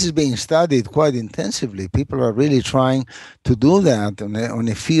being studied quite intensively. People are really trying to do that on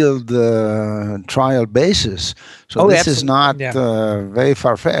a field trial basis. So this is not very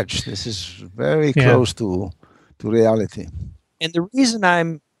far-fetched. This is very close to reality. And the reason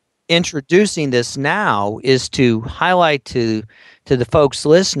I'm introducing this now is to highlight to the folks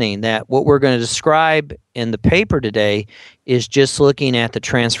listening that what we're going to describe in the paper today is just looking at the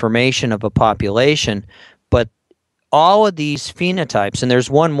transformation of a population, but all of these phenotypes, and there's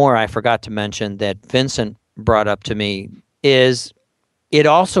one more I forgot to mention that Vincent brought up to me, is it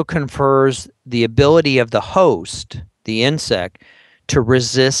also confers the ability of the host, the insect, to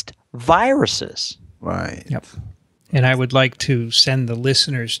resist viruses. Right. Yep. And I would like to send the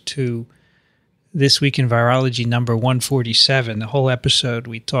listeners to This Week in Virology number 147. The whole episode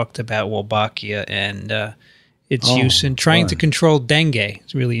we talked about Wolbachia and its use in trying to control dengue.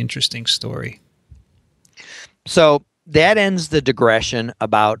 It's a really interesting story. So that ends the digression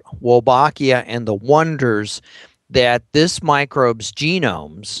about Wolbachia and the wonders that this microbe's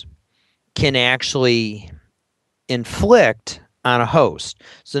genomes can actually inflict on a host.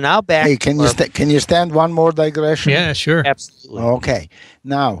 So now back. Hey, can you stand one more digression? Yeah, sure. Absolutely. Okay.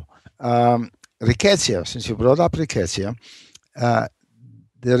 Now, Rickettsia, since you brought up Rickettsia,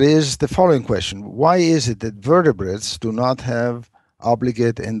 there is the following question. Why is it that vertebrates do not have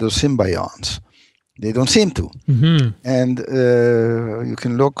obligate endosymbionts? They don't seem to. Mm-hmm. And you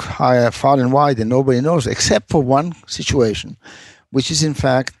can look far and wide and nobody knows, except for one situation, which is in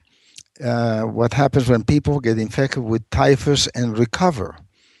fact what happens when people get infected with typhus and recover.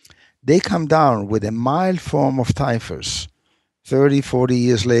 They come down with a mild form of typhus 30, 40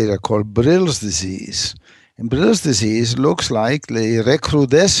 years later called Brill's disease. And Brill's disease looks like the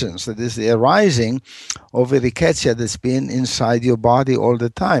recrudescence, that is the arising of a Rickettsia that's been inside your body all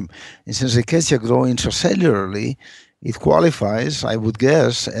the time. And since Rickettsia grow intracellularly, it qualifies, I would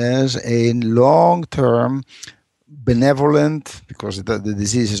guess, as a long-term benevolent, because the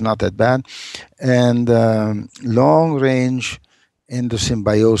disease is not that bad, and long-range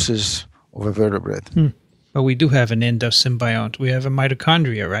endosymbiosis of a vertebrate. But we do have an endosymbiont. We have a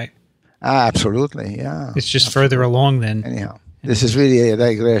mitochondria, right? Absolutely, yeah. It's just further along then. Anyhow, this is really a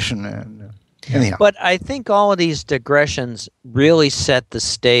digression. Anyhow. But I think all of these digressions really set the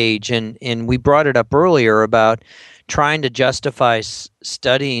stage, and we brought it up earlier about trying to justify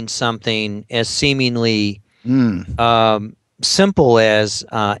studying something as seemingly simple as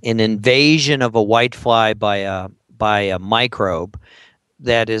an invasion of a whitefly by a microbe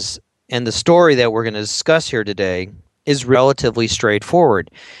that is, and the story that we're going to discuss here today is relatively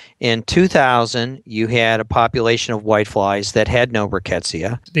straightforward. In 2000, you had a population of whiteflies that had no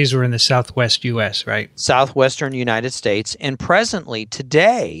Rickettsia. These were in the southwest U.S., right? Southwestern United States. And presently,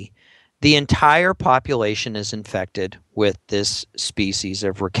 today, the entire population is infected with this species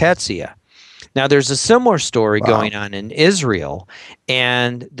of Rickettsia. Now, there's a similar story going on in Israel,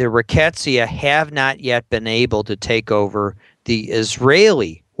 and the Rickettsia have not yet been able to take over the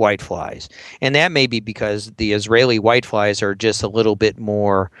Israeli whiteflies. And that may be because the Israeli whiteflies are just a little bit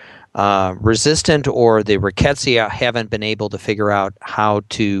more resistant, or the Rickettsia haven't been able to figure out how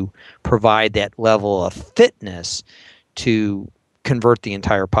to provide that level of fitness to convert the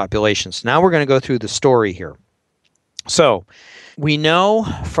entire population. So now we're going to go through the story here. So we know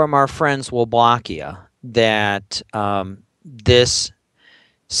from our friends Wolbachia that this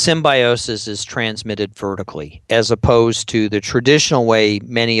symbiosis is transmitted vertically, as opposed to the traditional way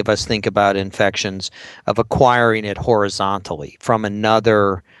many of us think about infections of acquiring it horizontally from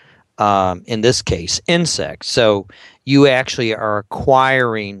another, in this case, insect. So you actually are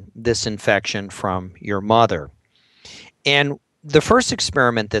acquiring this infection from your mother. And the first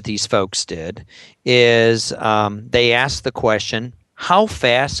experiment that these folks did is they asked the question, how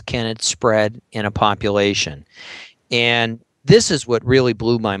fast can it spread in a population? And this is what really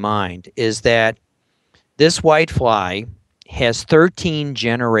blew my mind, is that this whitefly has 13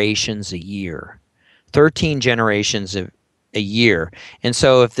 generations a year. 13 generations a year. And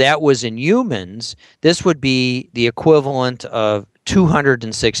so if that was in humans, this would be the equivalent of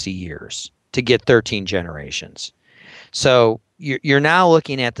 260 years to get 13 generations. So you're now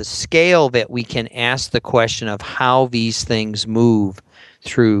looking at the scale that we can ask the question of how these things move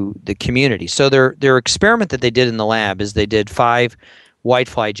through the community. So their experiment that they did in the lab is they did 5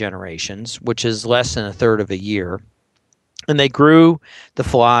 whitefly generations, which is less than a third of a year. And they grew the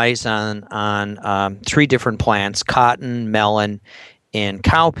flies on 3 different plants: cotton, melon, and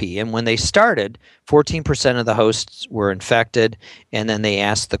cowpea. And when they started, 14% of the hosts were infected. And then they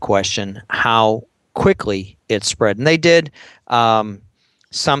asked the question how quickly it spread. And they did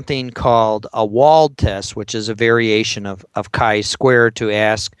something called a walled test, which is a variation of chi-square, to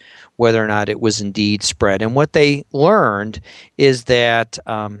ask whether or not it was indeed spread. And what they learned is that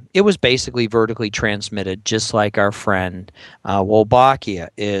it was basically vertically transmitted, just like our friend Wolbachia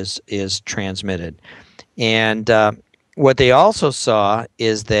is transmitted. And what they also saw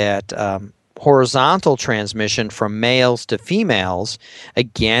is that horizontal transmission from males to females,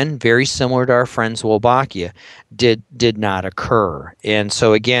 again, very similar to our friends Wolbachia, did not occur. And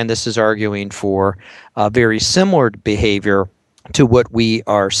so again, this is arguing for very similar behavior to what we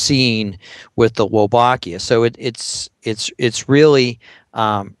are seeing with the Wolbachia. So it's really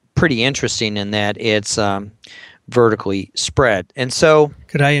pretty interesting in that it's vertically spread. And so,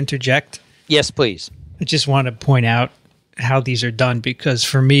 could I interject? Yes, please. I just want to point out how these are done, because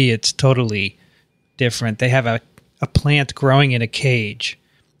for me it's totally different. They have a plant growing in a cage,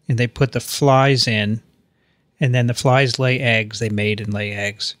 and they put the flies in, and then the flies lay eggs. They mate and lay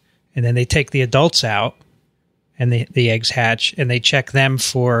eggs, and then they take the adults out, and the eggs hatch, and they check them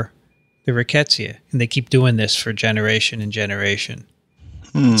for the Rickettsia, and they keep doing this for generation and generation.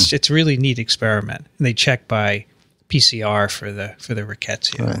 It's a really neat experiment, and they check by PCR for the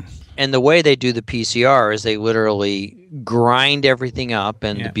Rickettsia. Right. And the way they do the PCR is they literally grind everything up,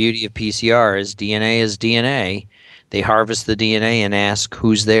 and the beauty of PCR is DNA. They harvest the DNA and ask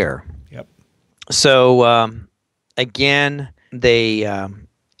who's there. Yep. So again, they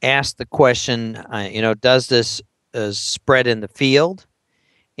asked the question, does this spread in the field?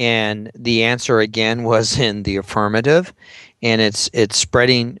 And the answer again was in the affirmative, and it's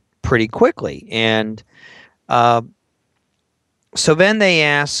spreading pretty quickly. And so then they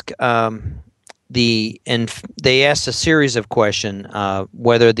ask they asked a series of questions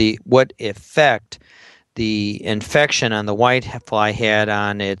what effect the infection on the whitefly had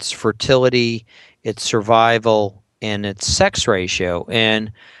on its fertility, its survival, and its sex ratio.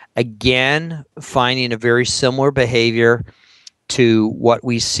 And again, finding a very similar behavior to what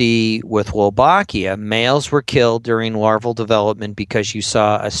we see with Wolbachia. Males were killed during larval development because you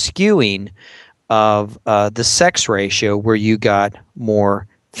saw a skewing of the sex ratio, where you got more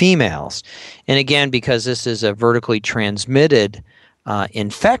females. And again, because this is a vertically transmitted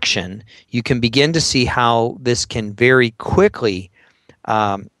infection, you can begin to see how this can very quickly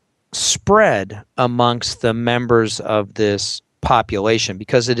spread amongst the members of this population,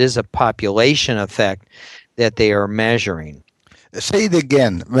 because it is a population effect that they are measuring. Say it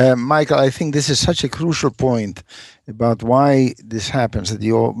again, Michael. I think this is such a crucial point about why this happens that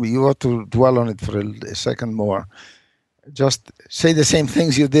you ought to dwell on it for a second more. Just say the same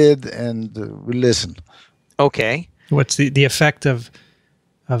things you did, and we'll listen. Okay. What's the effect of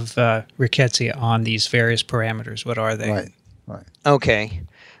Rickettsia on these various parameters? What are they? Right. Okay.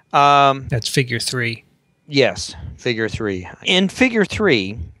 That's figure 3. Yes, figure 3. In figure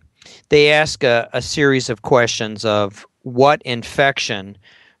 3, they ask a series of questions of what infection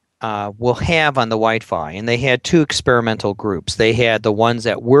will have on the whitefly. And they had 2 experimental groups. They had the ones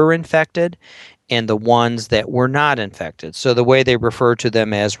that were infected and the ones that were not infected. So the way they refer to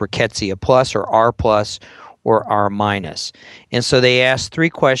them as Rickettsia plus or R plus or R minus. And so they asked 3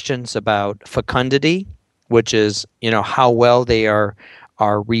 questions about fecundity, which is, how well they are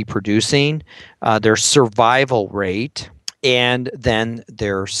reproducing, their survival rate, and then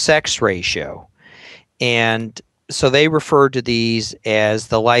their sex ratio. And so they referred to these as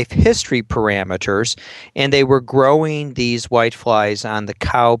the life history parameters, and they were growing these whiteflies on the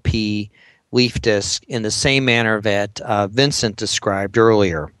cowpea leaf disc in the same manner that Vincent described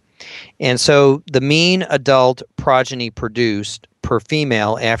earlier. And so the mean adult progeny produced per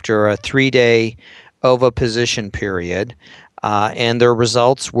female after a 3-day oviposition period, and their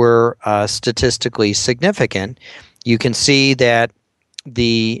results were statistically significant. You can see that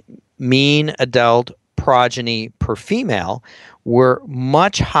the mean adult progeny per female were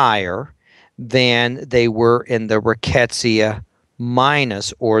much higher than they were in the Rickettsia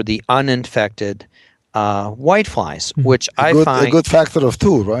minus, or the uninfected whiteflies, which I find a good factor of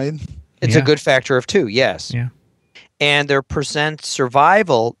 2, right? It's a good factor of 2, yes. Yeah. And their percent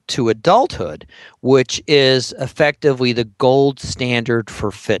survival to adulthood, which is effectively the gold standard for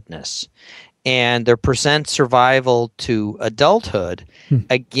fitness. And their percent survival to adulthood,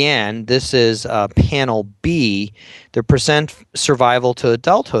 again, this is panel B, the percent survival to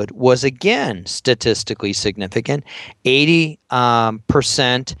adulthood was again statistically significant.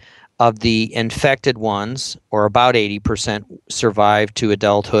 80% of the infected ones, or about 80%, survived to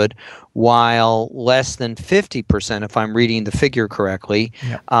adulthood, while less than 50%, if I'm reading the figure correctly,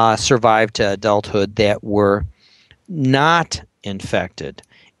 survived to adulthood that were not infected.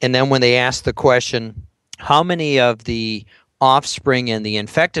 And then when they asked the question, how many of the offspring in the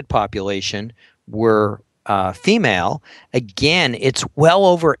infected population were female, again, it's well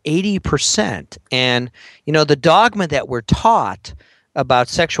over 80%. And, the dogma that we're taught about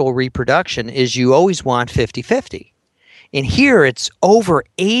sexual reproduction is you always want 50-50. And here it's over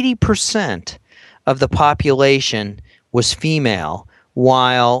 80% of the population was female,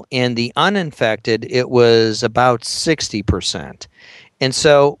 while in the uninfected it was about 60%. And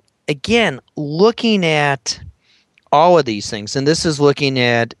so, again, looking at all of these things, and this is looking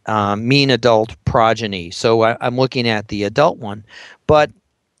at mean adult progeny. So I'm looking at the adult one. But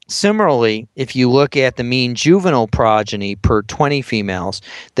similarly, if you look at the mean juvenile progeny per 20 females,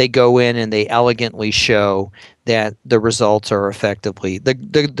 they go in and they elegantly show that the results are effectively,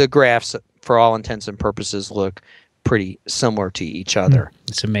 the graphs, for all intents and purposes, look pretty similar to each other.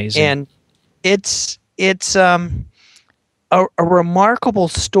 It's amazing. And it's a remarkable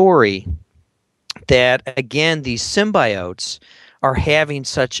story that, again, these symbiotes are having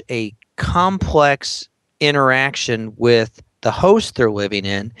such a complex interaction with the host they're living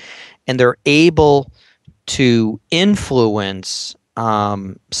in, and they're able to influence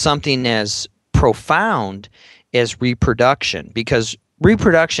something as profound as reproduction, because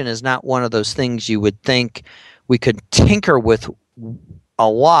reproduction is not one of those things you would think we could tinker with a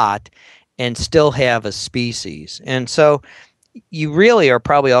lot and still have a species. And so you really are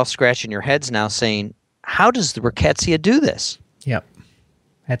probably all scratching your heads now saying, how does the Rickettsia do this? Yep.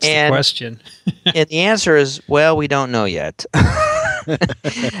 That's the question. And the answer is, well, we don't know yet.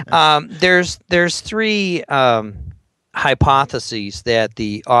 There's three hypotheses that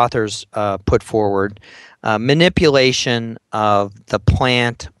the authors put forward. Manipulation of the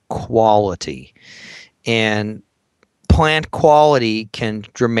plant quality. And plant quality can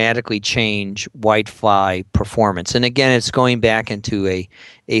dramatically change whitefly performance. And again, it's going back into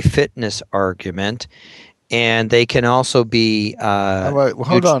a fitness argument. And they can also be...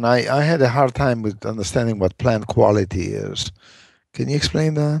 hold on. I had a hard time with understanding what plant quality is. Can you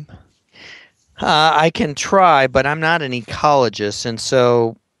explain that? I can try, but I'm not an ecologist. And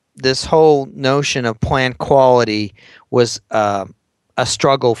so this whole notion of plant quality was a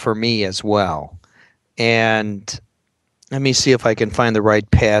struggle for me as well. And let me see if I can find the right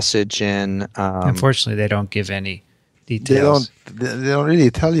passage. And unfortunately, they don't give any details. They don't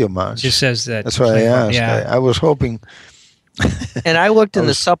really tell you much. It just says that. That's why I asked. Yeah. I was hoping. And I looked in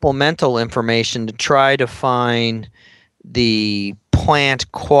the supplemental information to try to find the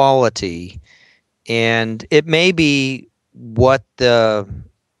plant quality, and it may be what the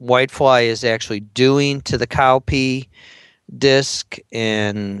whitefly is actually doing to the cowpea disc.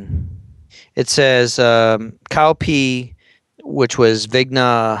 And it says cowpea, which was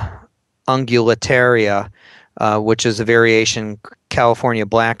Vigna ungulataria, which is a variation California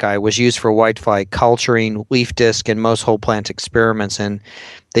black eye, was used for whitefly culturing, leaf disc, and most whole plant experiments. And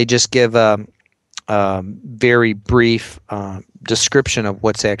they just give a very brief description of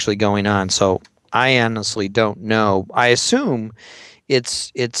what's actually going on. So I honestly don't know. I assume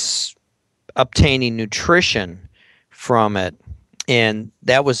it's obtaining nutrition from it, and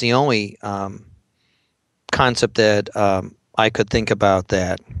that was the only concept that I could think about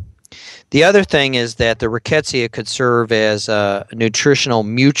that. The other thing is that the Rickettsia could serve as a nutritional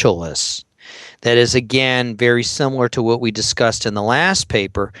mutualist. That is, again, very similar to what we discussed in the last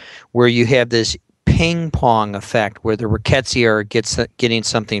paper, where you have this ping-pong effect where the Rickettsia are getting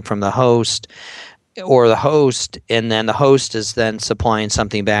something from the host, or the host, and then the host is then supplying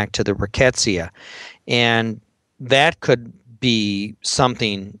something back to the Rickettsia. And that could be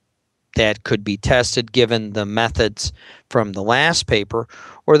something that could be tested given the methods from the last paper.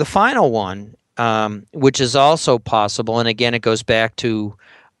 Or the final one, which is also possible, and again, it goes back to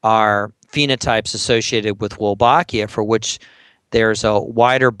our phenotypes associated with Wolbachia, for which there's a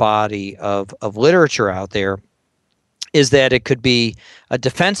wider body of literature out there, is that it could be a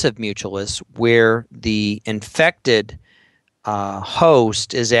defensive mutualist where the infected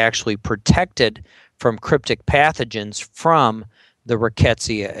host is actually protected from cryptic pathogens from the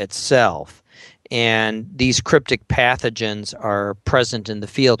Rickettsia itself. And these cryptic pathogens are present in the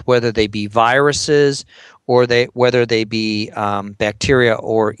field, whether they be viruses or whether they be bacteria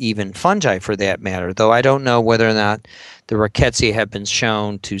or even fungi for that matter, though I don't know whether or not the Rickettsia have been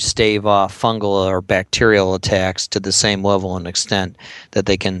shown to stave off fungal or bacterial attacks to the same level and extent that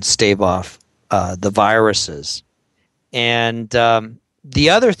they can stave off the viruses. And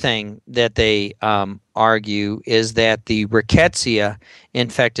the other thing that they argue is that the Rickettsia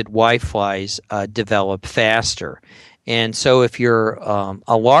infected whiteflies develop faster. And so if you're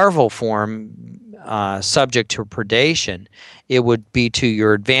a larval form subject to predation, it would be to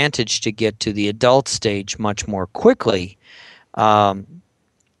your advantage to get to the adult stage much more quickly.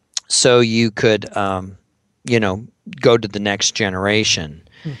 so you could, go to the next generation.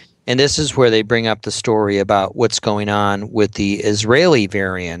 And this is where they bring up the story about what's going on with the Israeli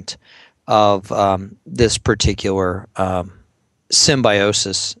variant of this particular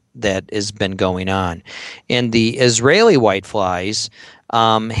symbiosis that has been going on. And the Israeli whiteflies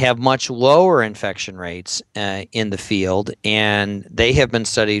have much lower infection rates in the field, and they have been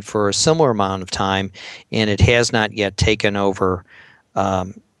studied for a similar amount of time, and it has not yet taken over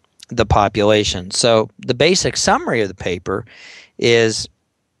the population. So the basic summary of the paper is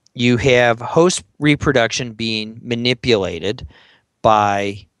you have host reproduction being manipulated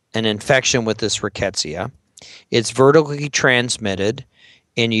by an infection with this Rickettsia. It's vertically transmitted,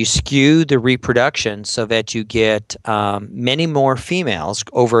 and you skew the reproduction so that you get many more females,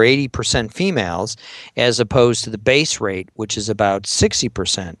 over 80% females, as opposed to the base rate, which is about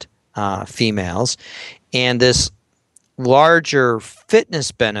 60% females. And this larger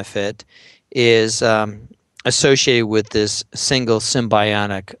fitness benefit is associated with this single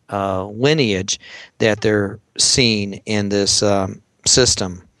symbiotic lineage that they're seeing in this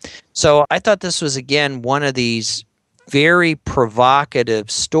system. So I thought this was, again, one of these very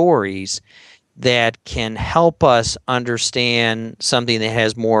provocative stories that can help us understand something that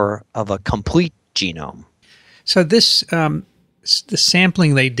has more of a complete genome. So this, the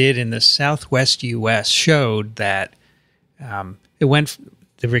sampling they did in the southwest U.S. showed that the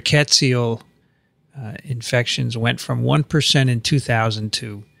rickettsial infections went from 1% in 2000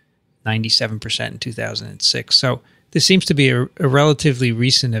 to 97% in 2006. So this seems to be a relatively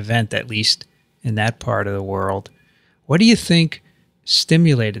recent event, at least in that part of the world. What do you think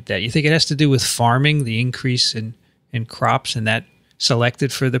stimulated that? You think it has to do with farming, the increase in crops, and that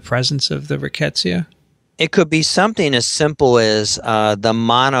selected for the presence of the Rickettsia? It could be something as simple as the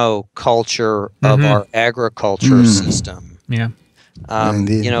monoculture of our agriculture system. Yeah.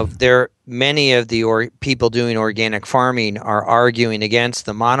 Many of the people doing organic farming are arguing against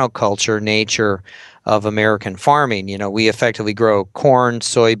the monoculture nature of American farming. We effectively grow corn,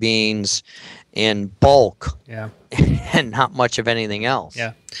 soybeans in bulk, and not much of anything else.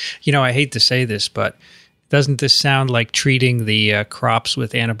 Yeah. I hate to say this, but doesn't this sound like treating the crops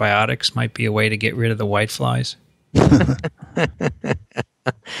with antibiotics might be a way to get rid of the whiteflies?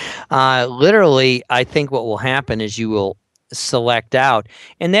 Literally, I think what will happen is you will select out,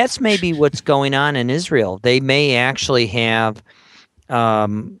 and that's maybe what's going on in Israel. They may actually have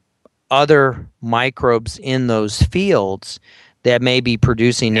other microbes in those fields that may be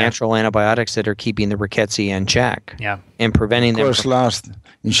producing natural antibiotics that are keeping the Rickettsia in check and preventing them. Of course,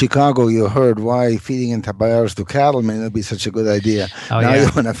 in Chicago, you heard why feeding antibiotics to cattle may not be such a good idea. Now you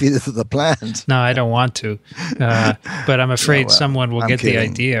want to feed it to the plants. No, I don't want to. But I'm afraid someone will get the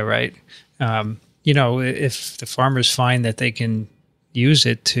idea, right? If the farmers find that they can use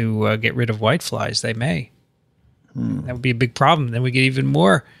it to get rid of whiteflies, they may. That would be a big problem. Then we get even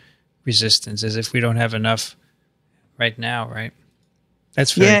more resistance, as if we don't have enough right now, right?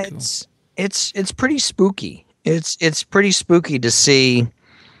 That's very cool. It's pretty spooky. It's pretty spooky to see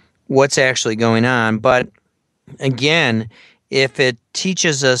what's actually going on. But again, if it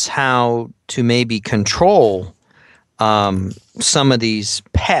teaches us how to maybe control some of these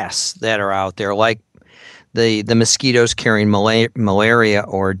pests that are out there, like the mosquitoes carrying malaria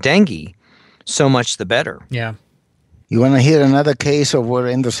or dengue, so much the better. Yeah. You want to hear another case of where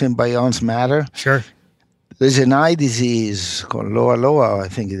endosymbionts matter? Sure. There's an eye disease called Loa, I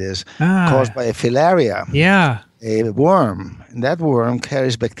think it is, caused by a filaria. Yeah. A worm. And that worm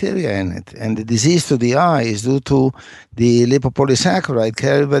carries bacteria in it. And the disease to the eye is due to the lipopolysaccharide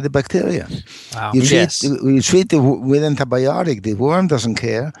carried by the bacteria. Wow. You treat it with antibiotic. The worm doesn't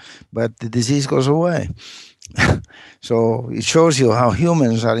care, but the disease goes away. So it shows you how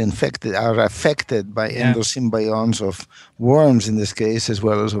humans are affected by endosymbionts of worms in this case, as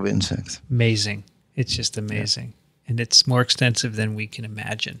well as of insects. Amazing. It's just amazing. And it's more extensive than we can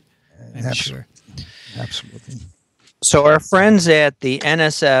imagine, I'm sure. Absolutely. So our friends at the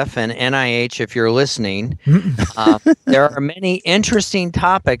NSF and NIH, if you're listening, there are many interesting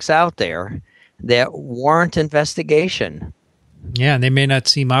topics out there that warrant investigation. Yeah, and they may not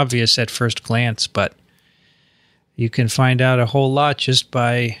seem obvious at first glance, but you can find out a whole lot just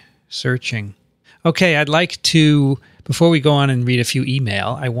by searching. Okay, I'd like to, before we go on and read a few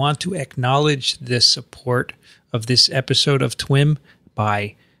email, I want to acknowledge the support of this episode of TWiM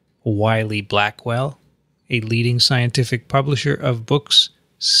by Wiley Blackwell, a leading scientific publisher of books,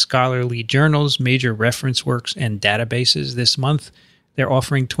 scholarly journals, major reference works, and databases. This month, they're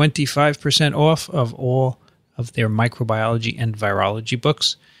offering 25% off of all of their microbiology and virology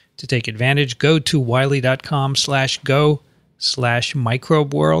books. To take advantage, go to wiley.com/go/TWiM.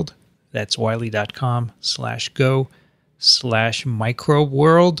 go/microbeworld. That's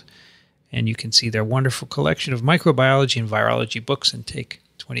wiley.com/go/microbeworld. And you can see their wonderful collection of microbiology and virology books and take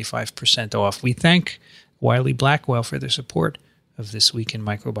 25% off. We thank Wiley Blackwell for their support of This Week in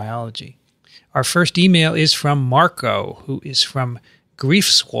Microbiology. Our first email is from Marco, who is from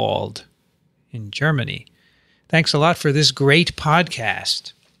Greifswald in Germany. Thanks a lot for this great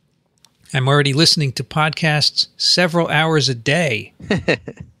podcast. I'm already listening to podcasts several hours a day.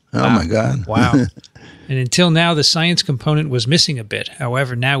 Oh, my God. Wow. And until now, the science component was missing a bit.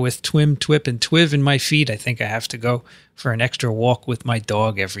 However, now with TWiM, TWiP, and TWiV in my feed, I think I have to go for an extra walk with my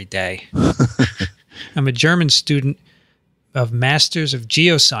dog every day. I'm a German student of Masters of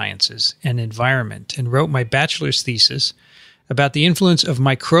Geosciences and Environment and wrote my bachelor's thesis about the influence of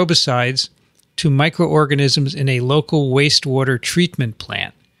microbicides to microorganisms in a local wastewater treatment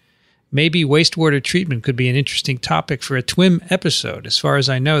plant. Maybe wastewater treatment could be an interesting topic for a TWiM episode. As far as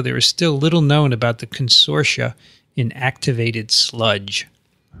I know, there is still little known about the consortia in activated sludge.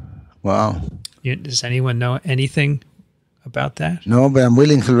 Wow. Does anyone know anything about that? No, but I'm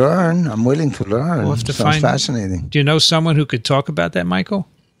willing to learn. We'll have to Sounds find, fascinating. Do you know someone who could talk about that, Michael?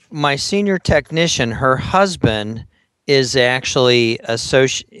 My senior technician, her husband is actually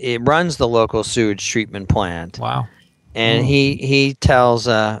runs the local sewage treatment plant. Wow. And he tells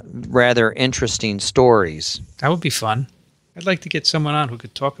rather interesting stories. That would be fun. I'd like to get someone on who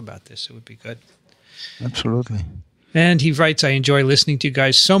could talk about this. It would be good. Absolutely. And he writes, I enjoy listening to you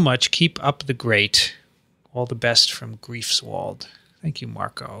guys so much. Keep up the great. All the best from Greifswald. Thank you,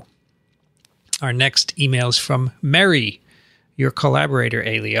 Marco. Our next email is from Mary, your collaborator,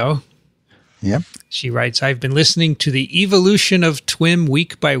 Elio. Yep. She writes, I've been listening to the evolution of TWiM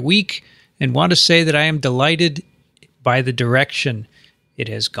week by week and want to say that I am delighted by the direction it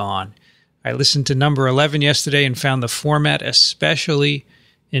has gone. I listened to number 11 yesterday and found the format especially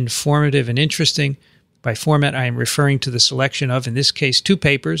informative and interesting. By format, I am referring to the selection of, in this case, 2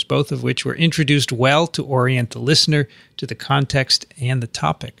 papers, both of which were introduced well to orient the listener to the context and the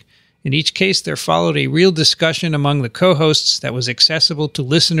topic. In each case, there followed a real discussion among the co-hosts that was accessible to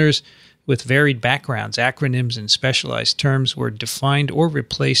listeners with varied backgrounds. Acronyms and specialized terms were defined or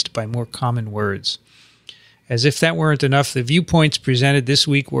replaced by more common words. As if that weren't enough, the viewpoints presented this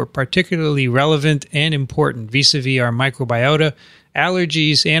week were particularly relevant and important vis-a-vis our microbiota,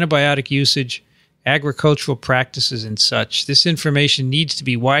 allergies, antibiotic usage, agricultural practices, and such. This information needs to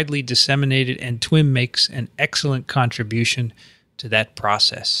be widely disseminated, and TWiM makes an excellent contribution to that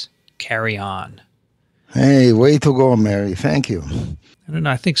process. Carry on. Hey, way to go, Mary. Thank you. I don't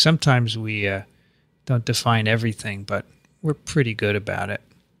know. I think sometimes we don't define everything, but we're pretty good about it.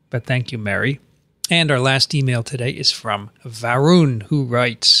 But thank you, Mary. And our last email today is from Varun, who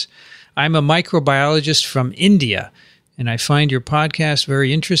writes, I'm a microbiologist from India, and I find your podcast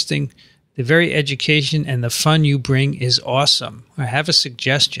very interesting. The very education and the fun you bring is awesome. I have a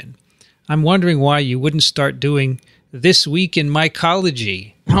suggestion. I'm wondering why you wouldn't start doing This Week in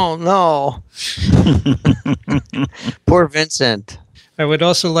Mycology. Oh, no. Poor Vincent. I would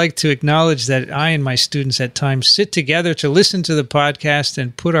also like to acknowledge that I and my students at times sit together to listen to the podcast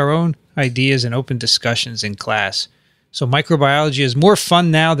and put our own ideas and open discussions in class. So microbiology is more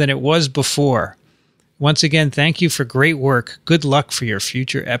fun now than it was before. Once again, thank you for great work. Good luck for your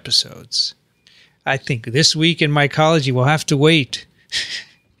future episodes. I think This Week in Mycology will have to wait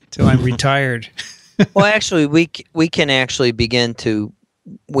till I'm retired. Well, actually, we can actually begin to.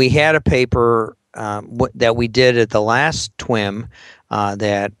 We had a paper that we did at the last TWiM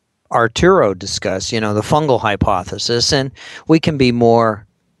that Arturo discussed. The fungal hypothesis, and we can be more.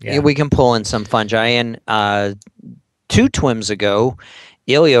 Yeah. We can pull in some fungi. And 2 TWiMs ago,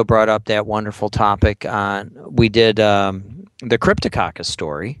 Elio brought up that wonderful topic. We did the Cryptococcus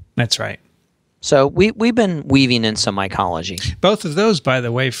story. That's right. So we've been weaving in some mycology. Both of those, by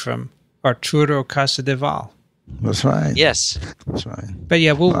the way, from Arturo Casadeval. That's right. Yes. That's right. But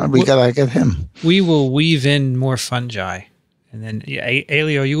yeah, we gotta get him. We will weave in more fungi. And then,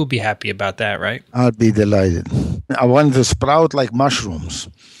 Elio, you will be happy about that, right? I'll be delighted. I want to sprout like mushrooms.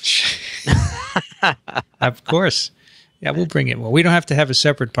 Of course. Yeah, we'll bring it. Well, we don't have to have a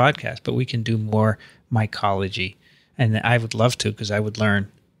separate podcast, but we can do more mycology. And I would love to, because I would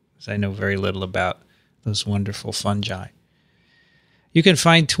learn, because I know very little about those wonderful fungi. You can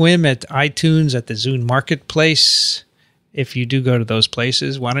find TWiM at iTunes, at the Zune Marketplace. If you do go to those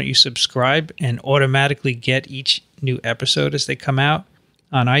places, why don't you subscribe and automatically get each new episode as they come out?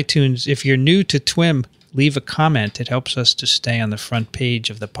 On iTunes, if you're new to TWiM, leave a comment. It helps us to stay on the front page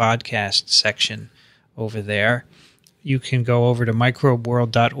of the podcast section over there. You can go over to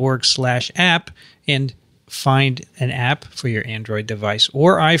microbeworld.org/app and find an app for your Android device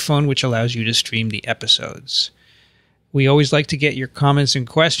or iPhone which allows you to stream the episodes. We always like to get your comments and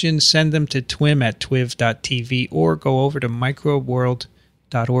questions. Send them to twim@twiv.tv or go over to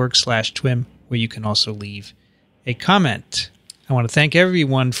microbeworld.org/twim, where you can also leave a comment. I want to thank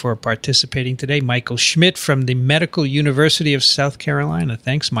everyone for participating today. Michael Schmidt from the Medical University of South Carolina.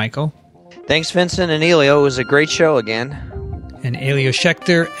 Thanks, Michael. Thanks, Vincent and Elio. It was a great show again. And Elio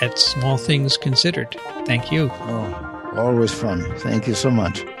Schaechter at Small Things Considered. Thank you. Oh, always fun. Thank you so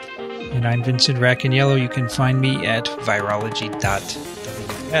much. And I'm Vincent Racaniello. You can find me at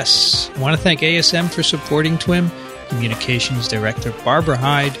virology.ws. I want to thank ASM for supporting TWiM, Communications Director Barbara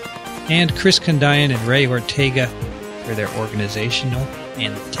Hyde, and Chris Kondayan and Ray Ortega for their organizational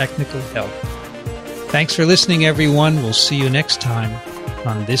and technical help. Thanks for listening, everyone. We'll see you next time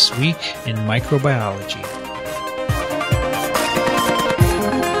on This Week in Microbiology.